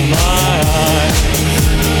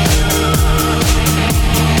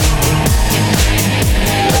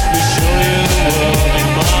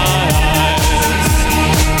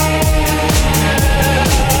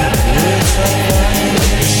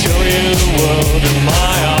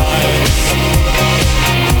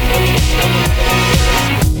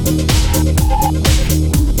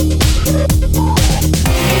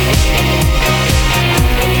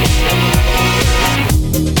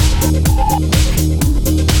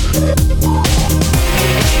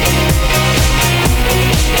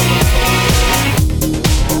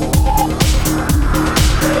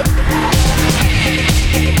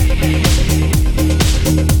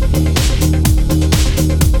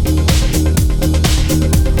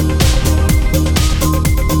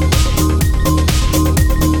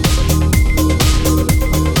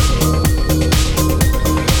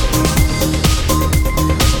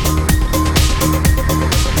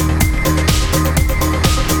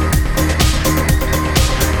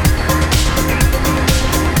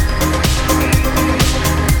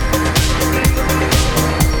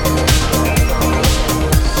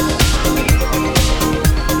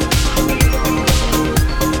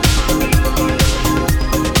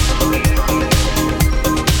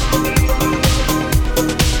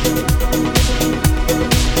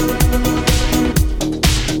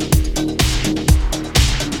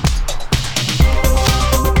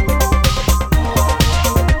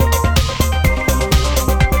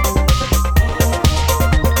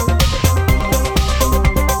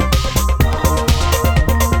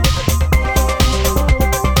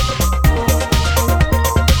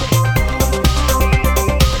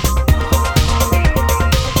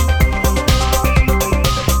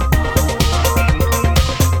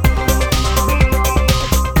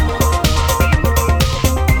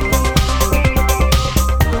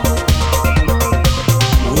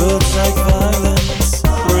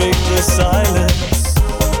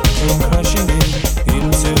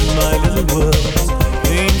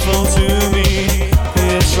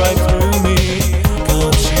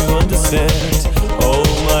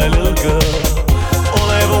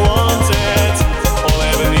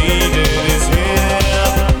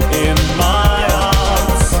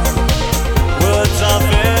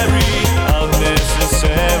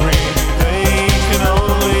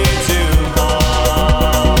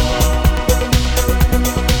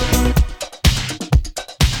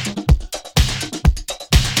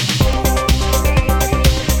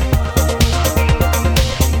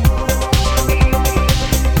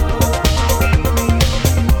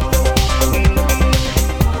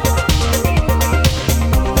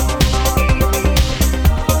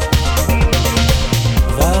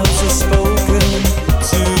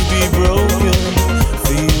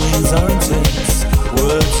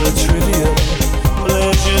trivial.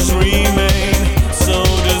 Pleasures remain, so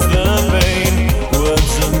does the pain.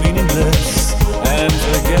 Words are meaningless and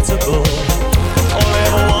forgettable. All I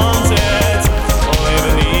ever wanted, all I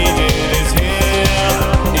ever needed is here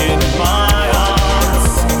in my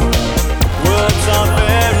arms. Words are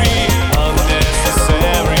very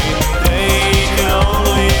unnecessary, they can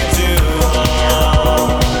only do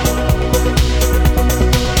harm.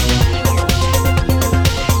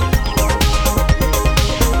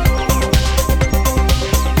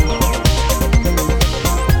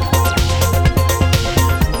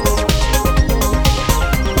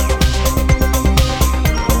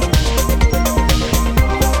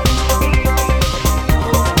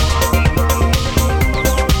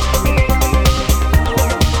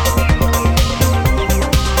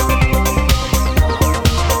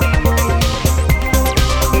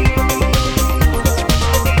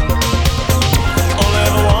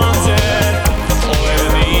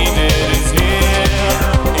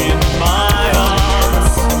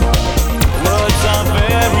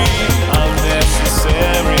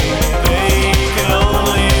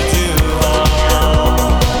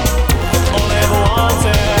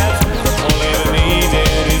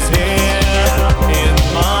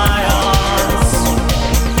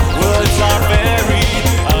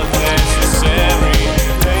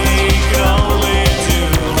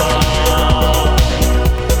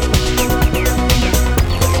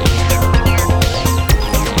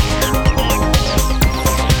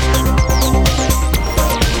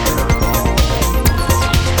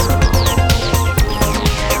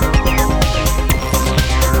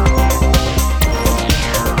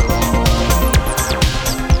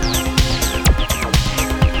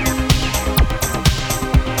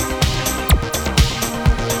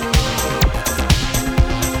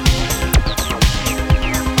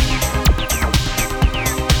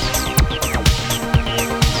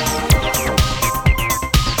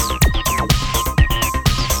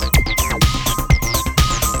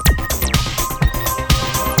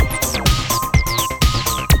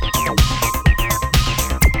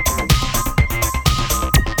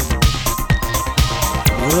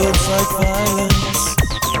 Words like violence.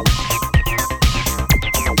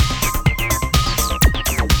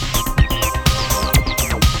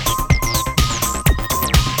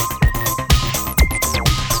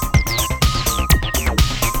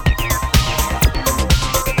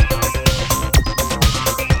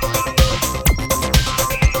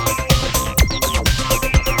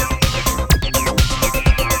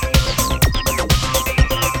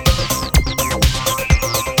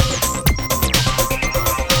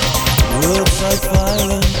 Words like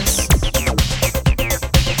violence.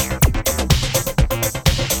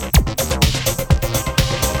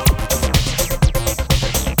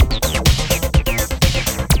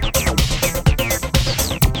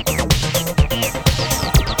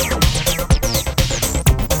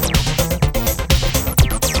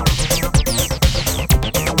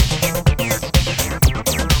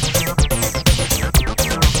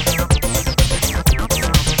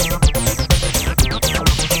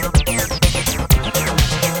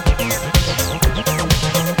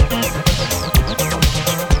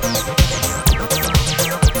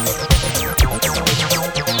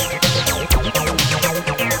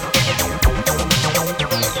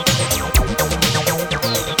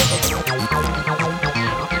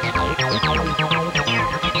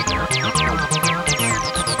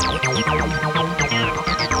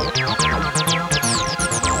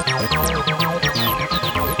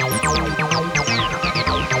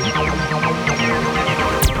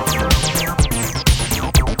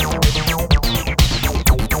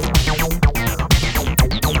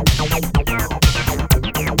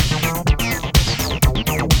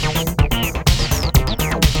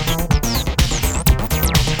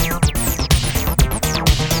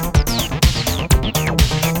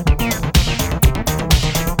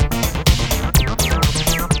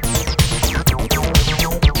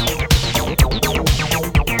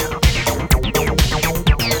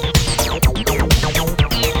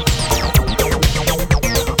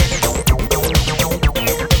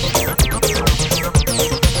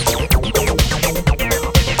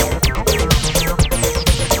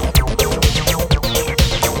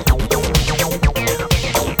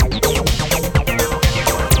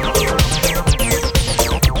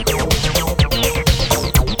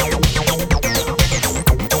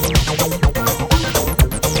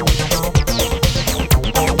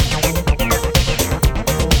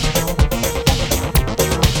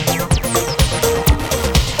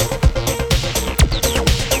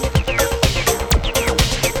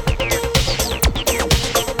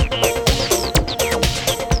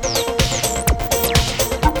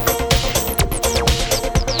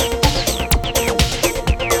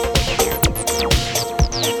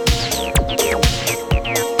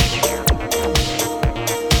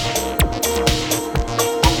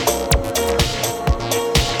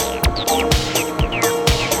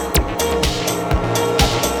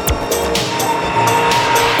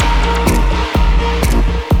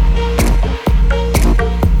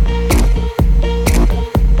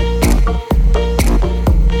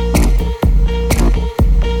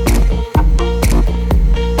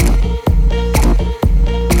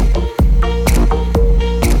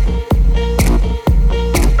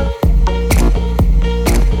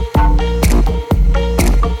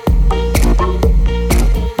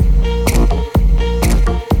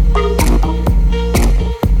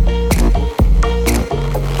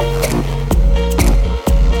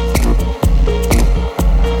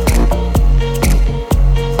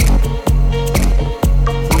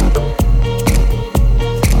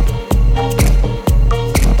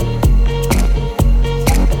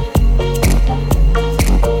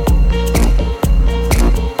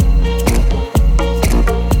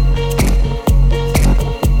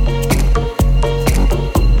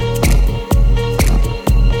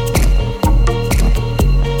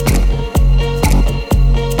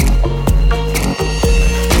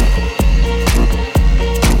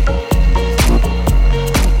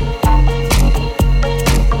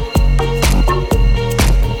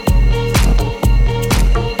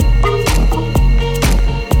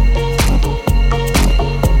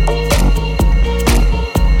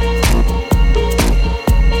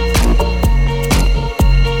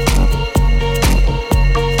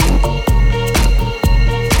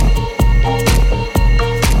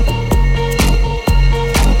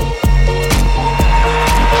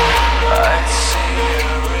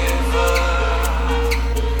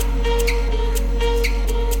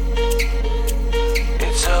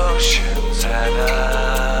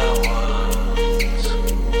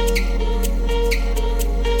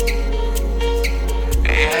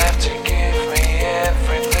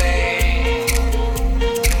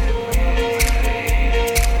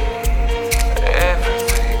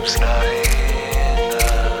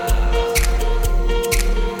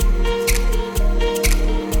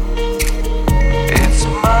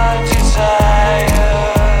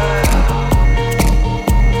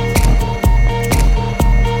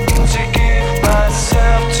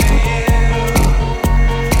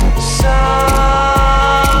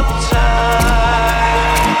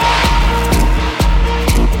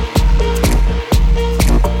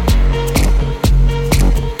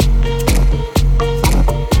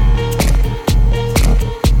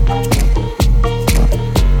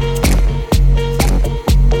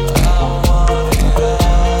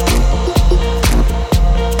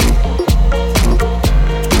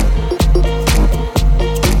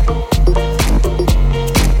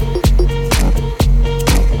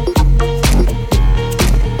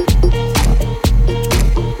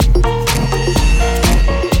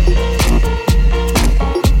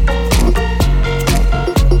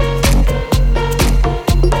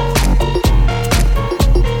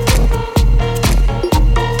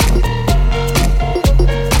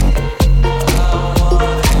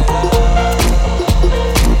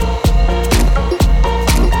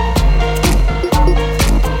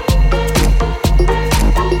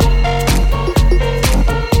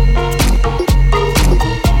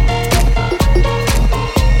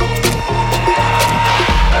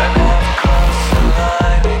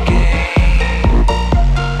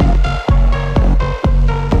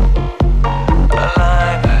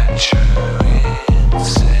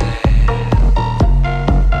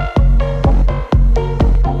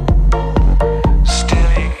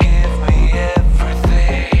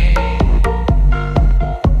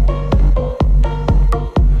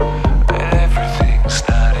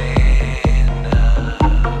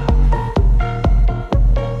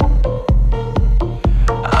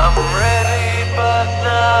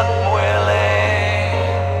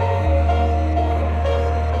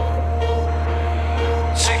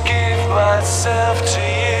 myself to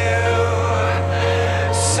you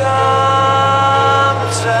sometime.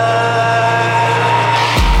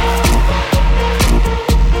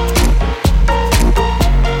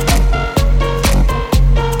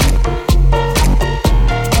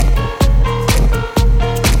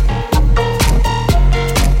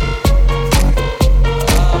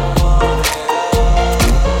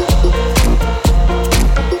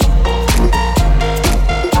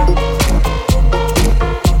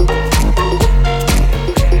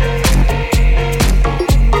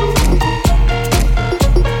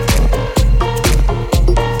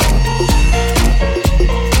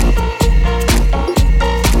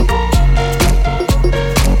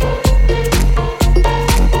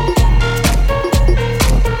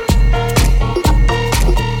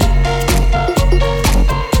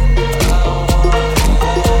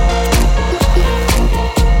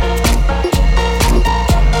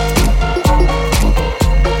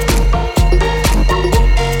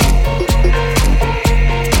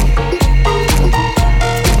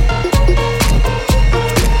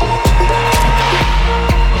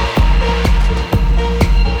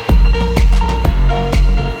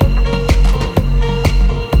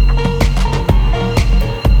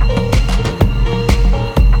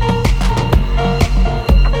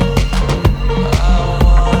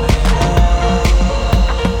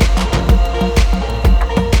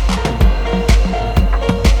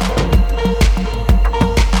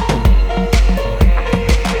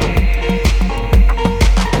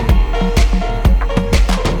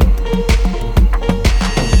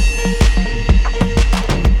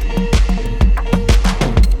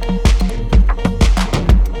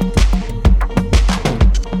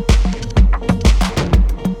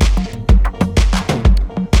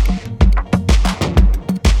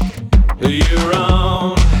 Your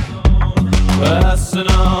own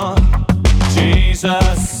personal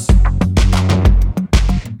Jesus,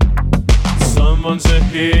 someone to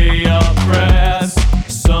hear your prayers,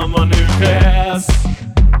 someone who cares.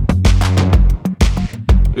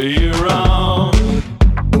 Your own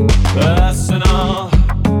personal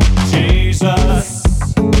Jesus,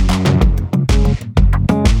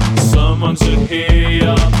 someone to hear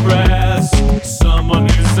your prayers, someone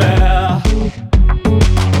who's there.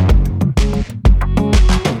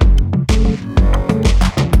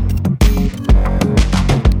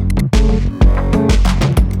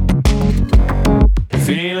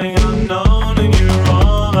 Feeling unknown and you're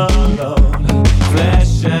all alone,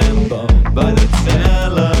 flesh and bone by the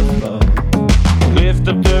telephone. Lift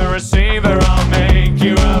up the receiver, I'll make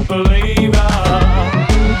you a believer.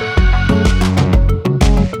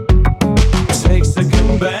 Take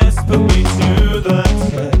second best, put me to the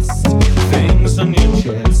test. Things on your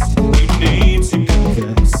chest, you need to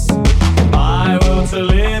confess. I will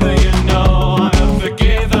deliver, you know I'm a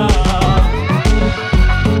forgiver.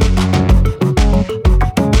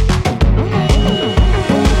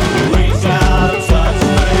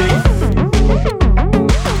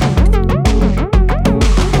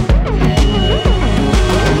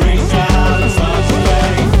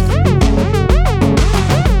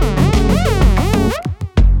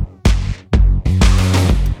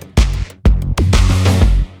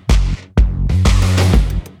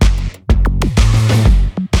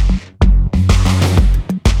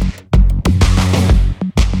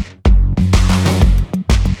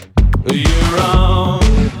 Your own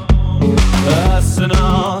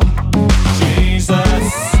personal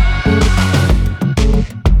Jesus,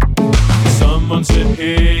 someone to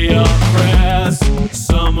hear your prayers,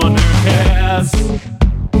 someone who cares.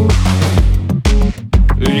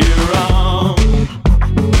 Your own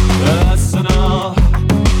personal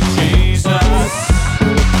Jesus,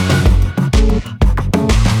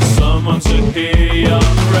 someone to hear your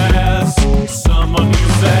prayers, someone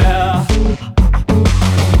who's there.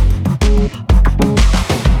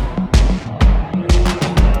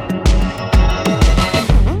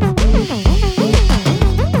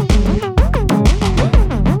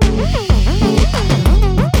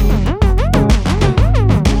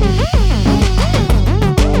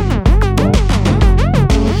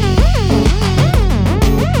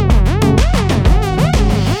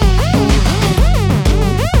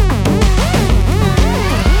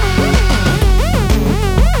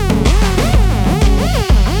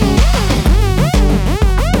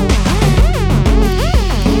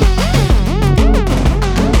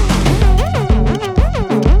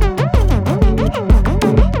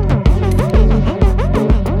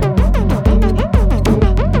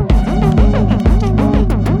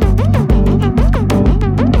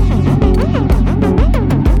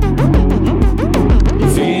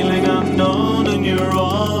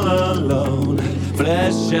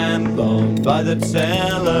 flesh and bone by the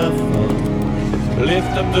telephone.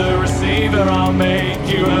 Lift up the receiver, I'll make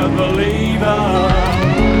you a believer.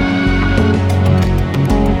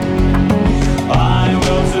 I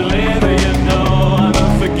will deliver, you know I'm a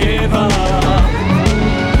forgiver.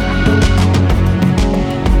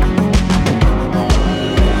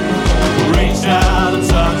 Reach out and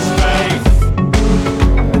touch faith.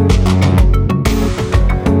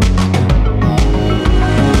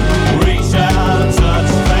 Reach out and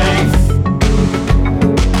touch faith.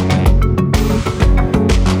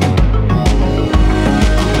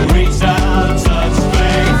 Reach out and touch faith.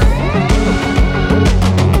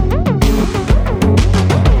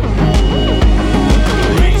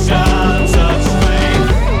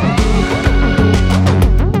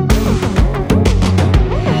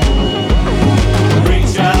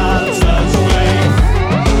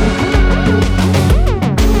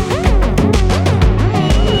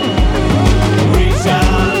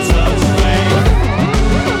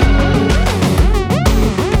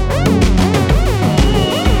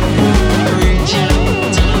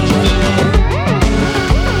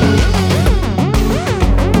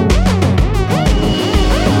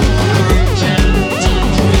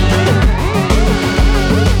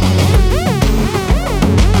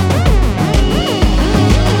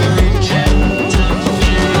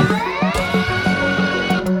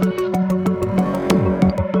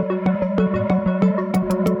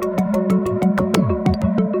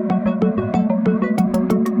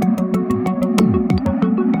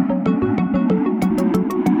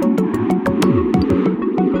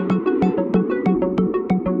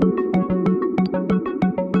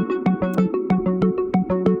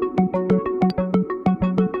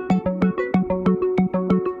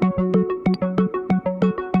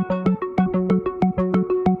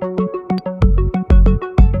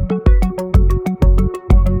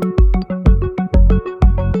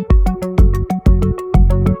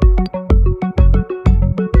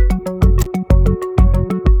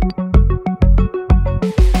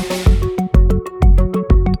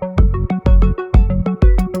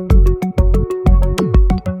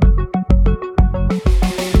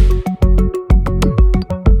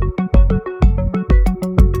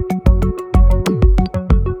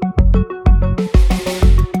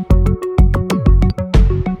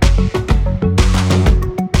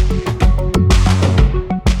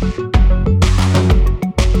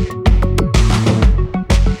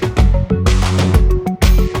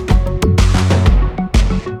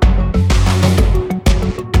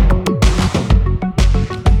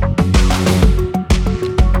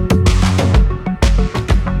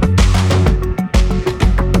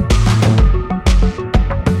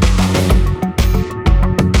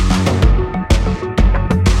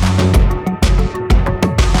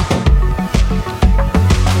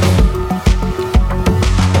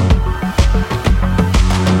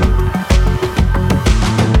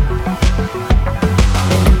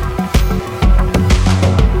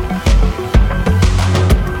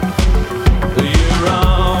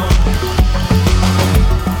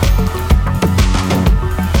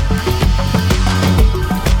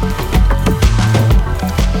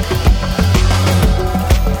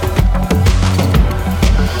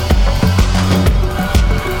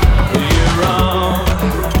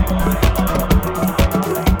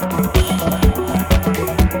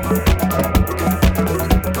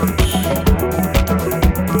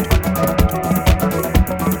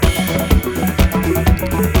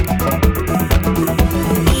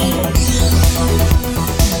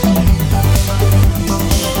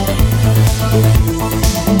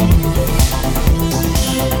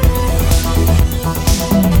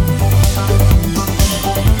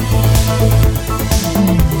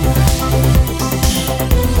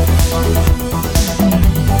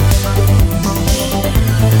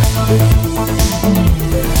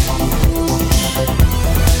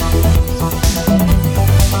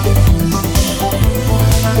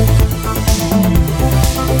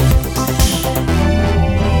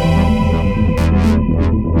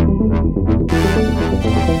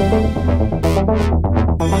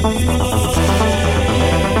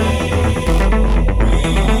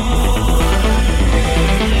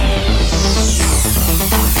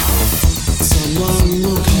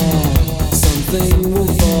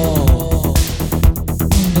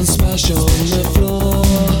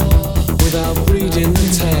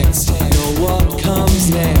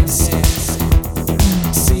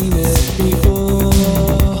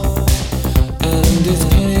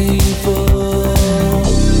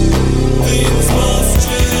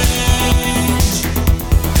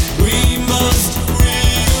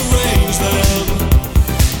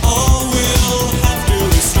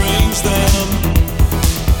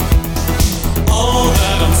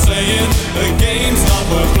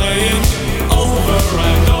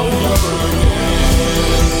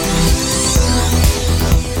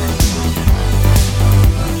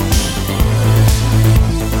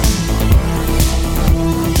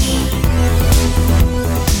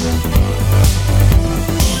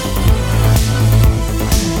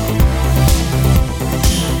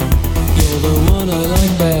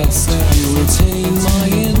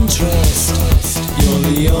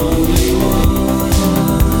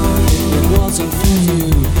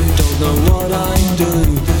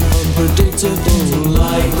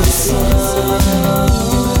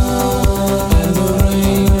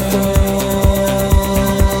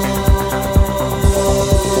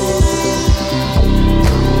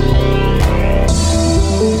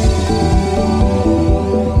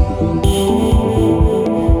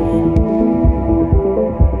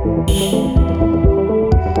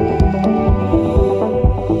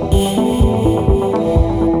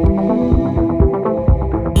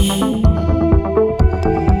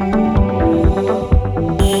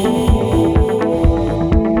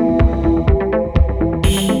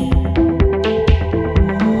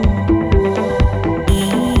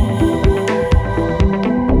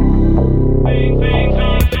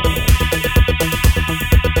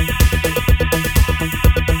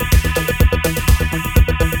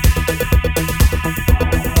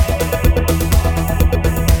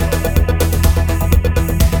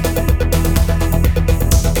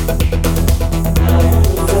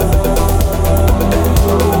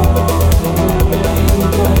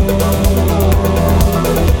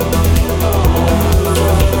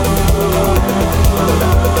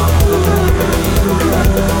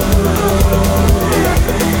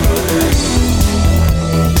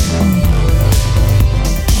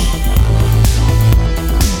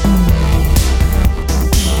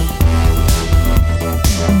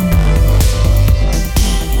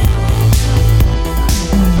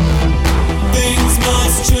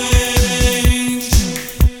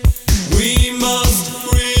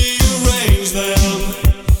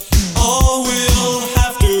 we'll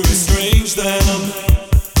have to estrange them.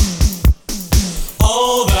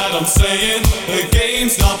 All that I'm saying, the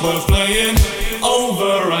game's not worth playing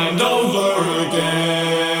over and over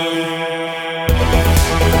again.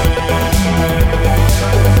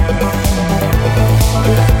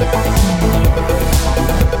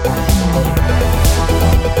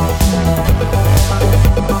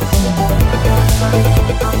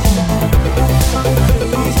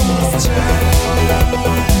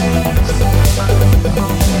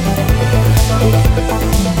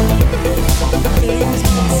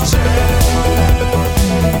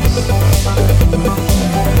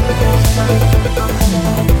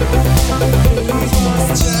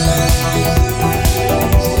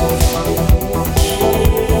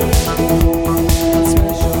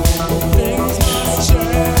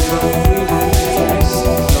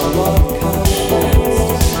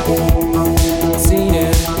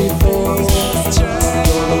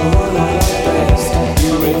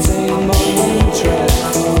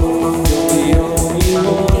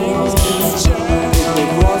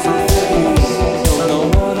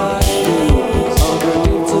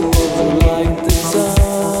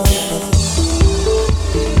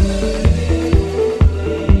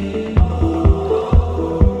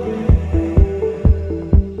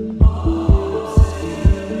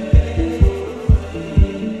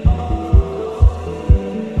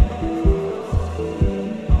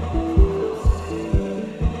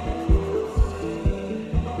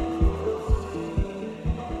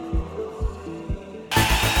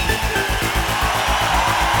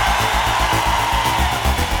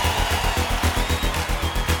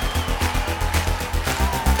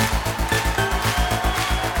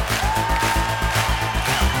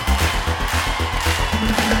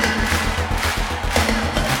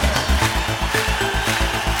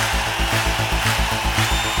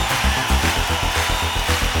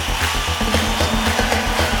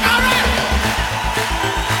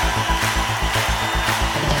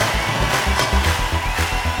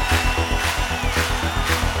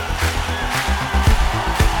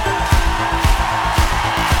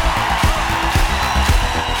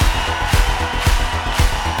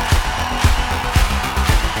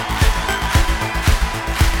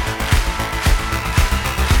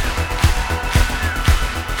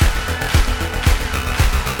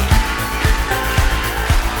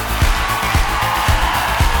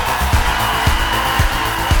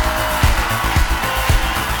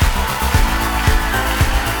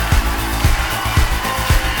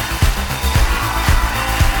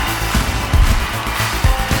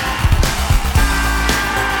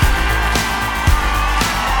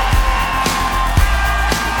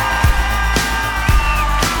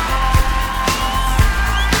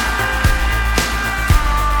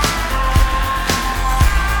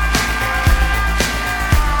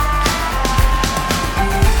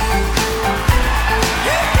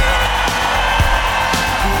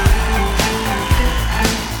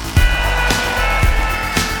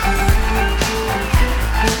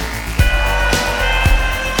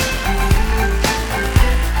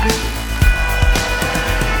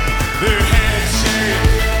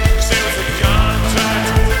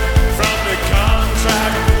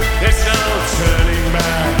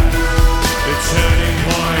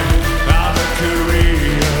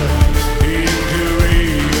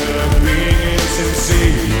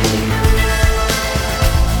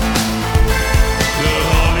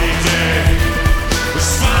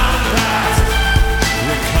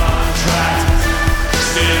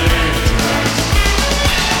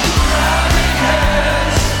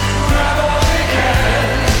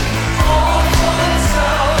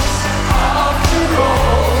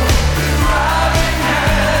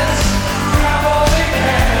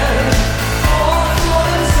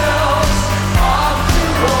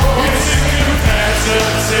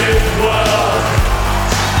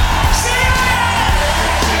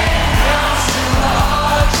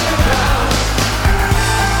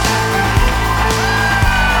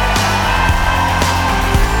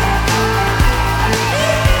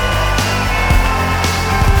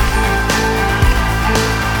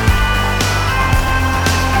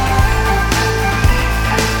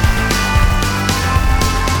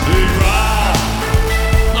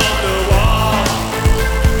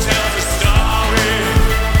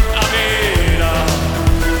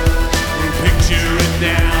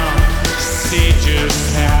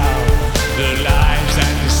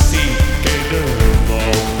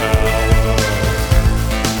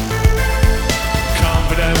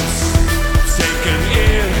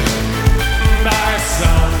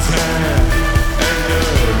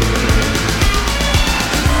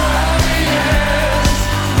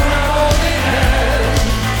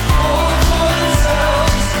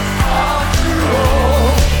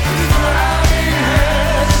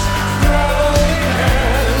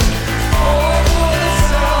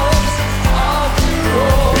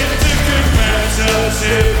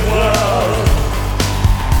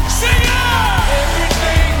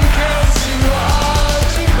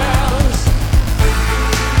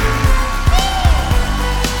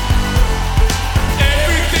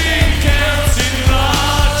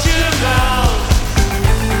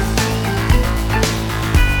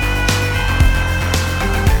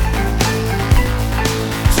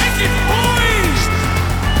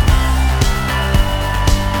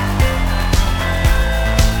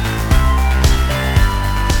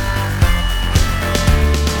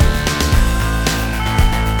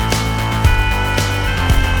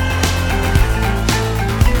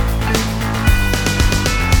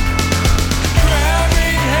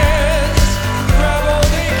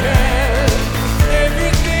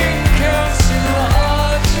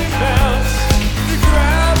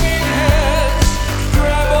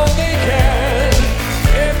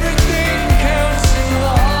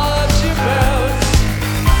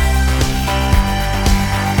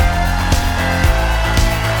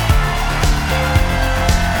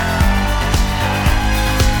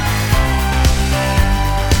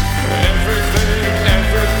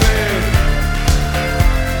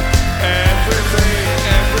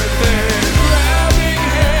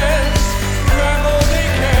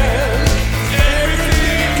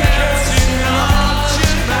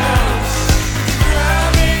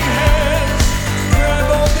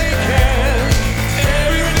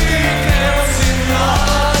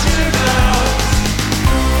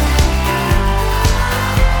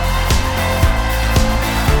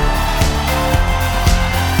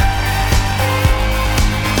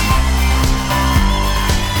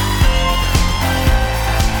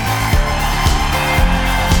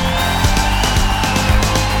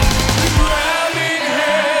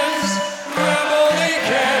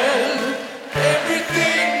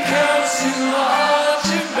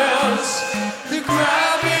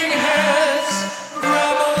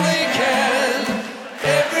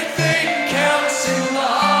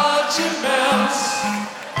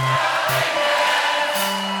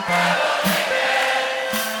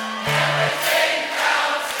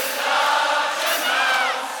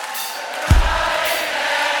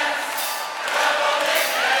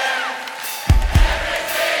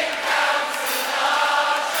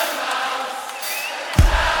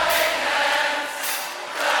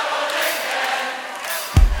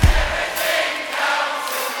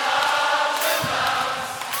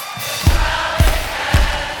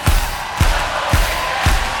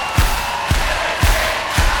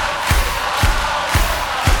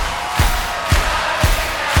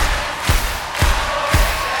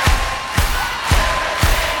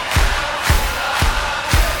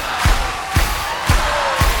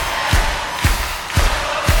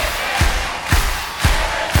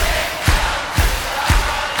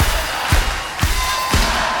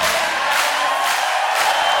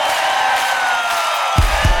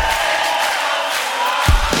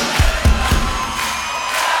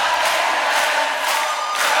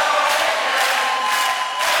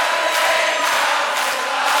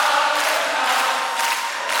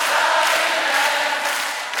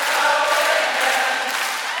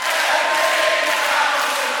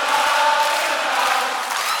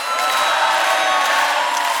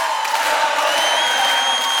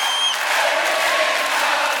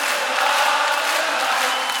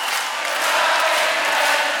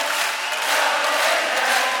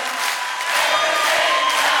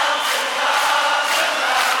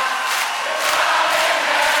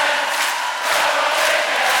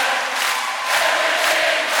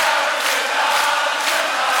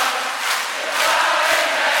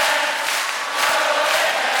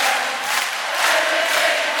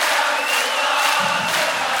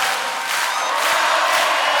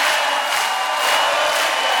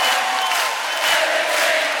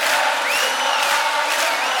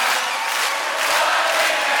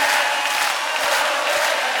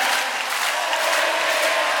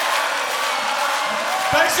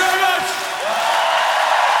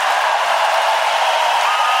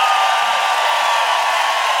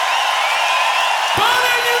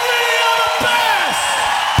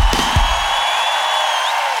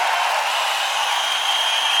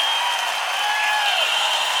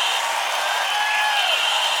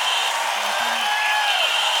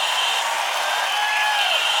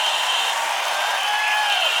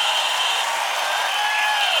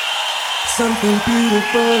 Something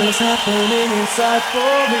beautiful is happening inside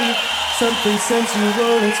for me. Something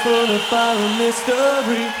sensual, it's full of fire and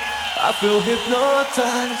mystery. I feel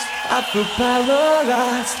hypnotized, I feel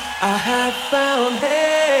paralyzed. I have found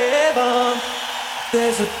heaven.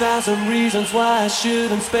 There's 1,000 reasons why I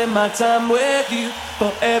shouldn't spend my time with you.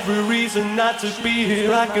 For every reason not to be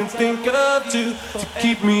here I can think of to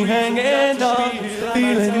keep me hanging on,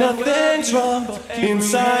 feeling nothing's wrong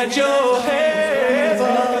inside your heaven.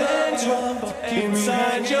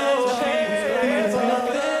 Inside your head,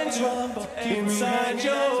 nothing's wrong. Inside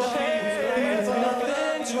your head,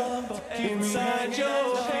 nothing's wrong. Inside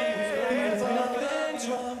your head, nothing's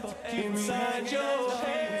wrong. Inside your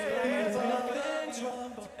head, nothing's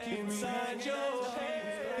wrong. Inside your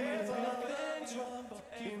head, nothing's wrong.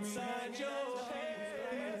 Inside your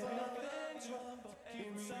head, nothing's wrong.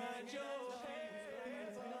 Inside your head.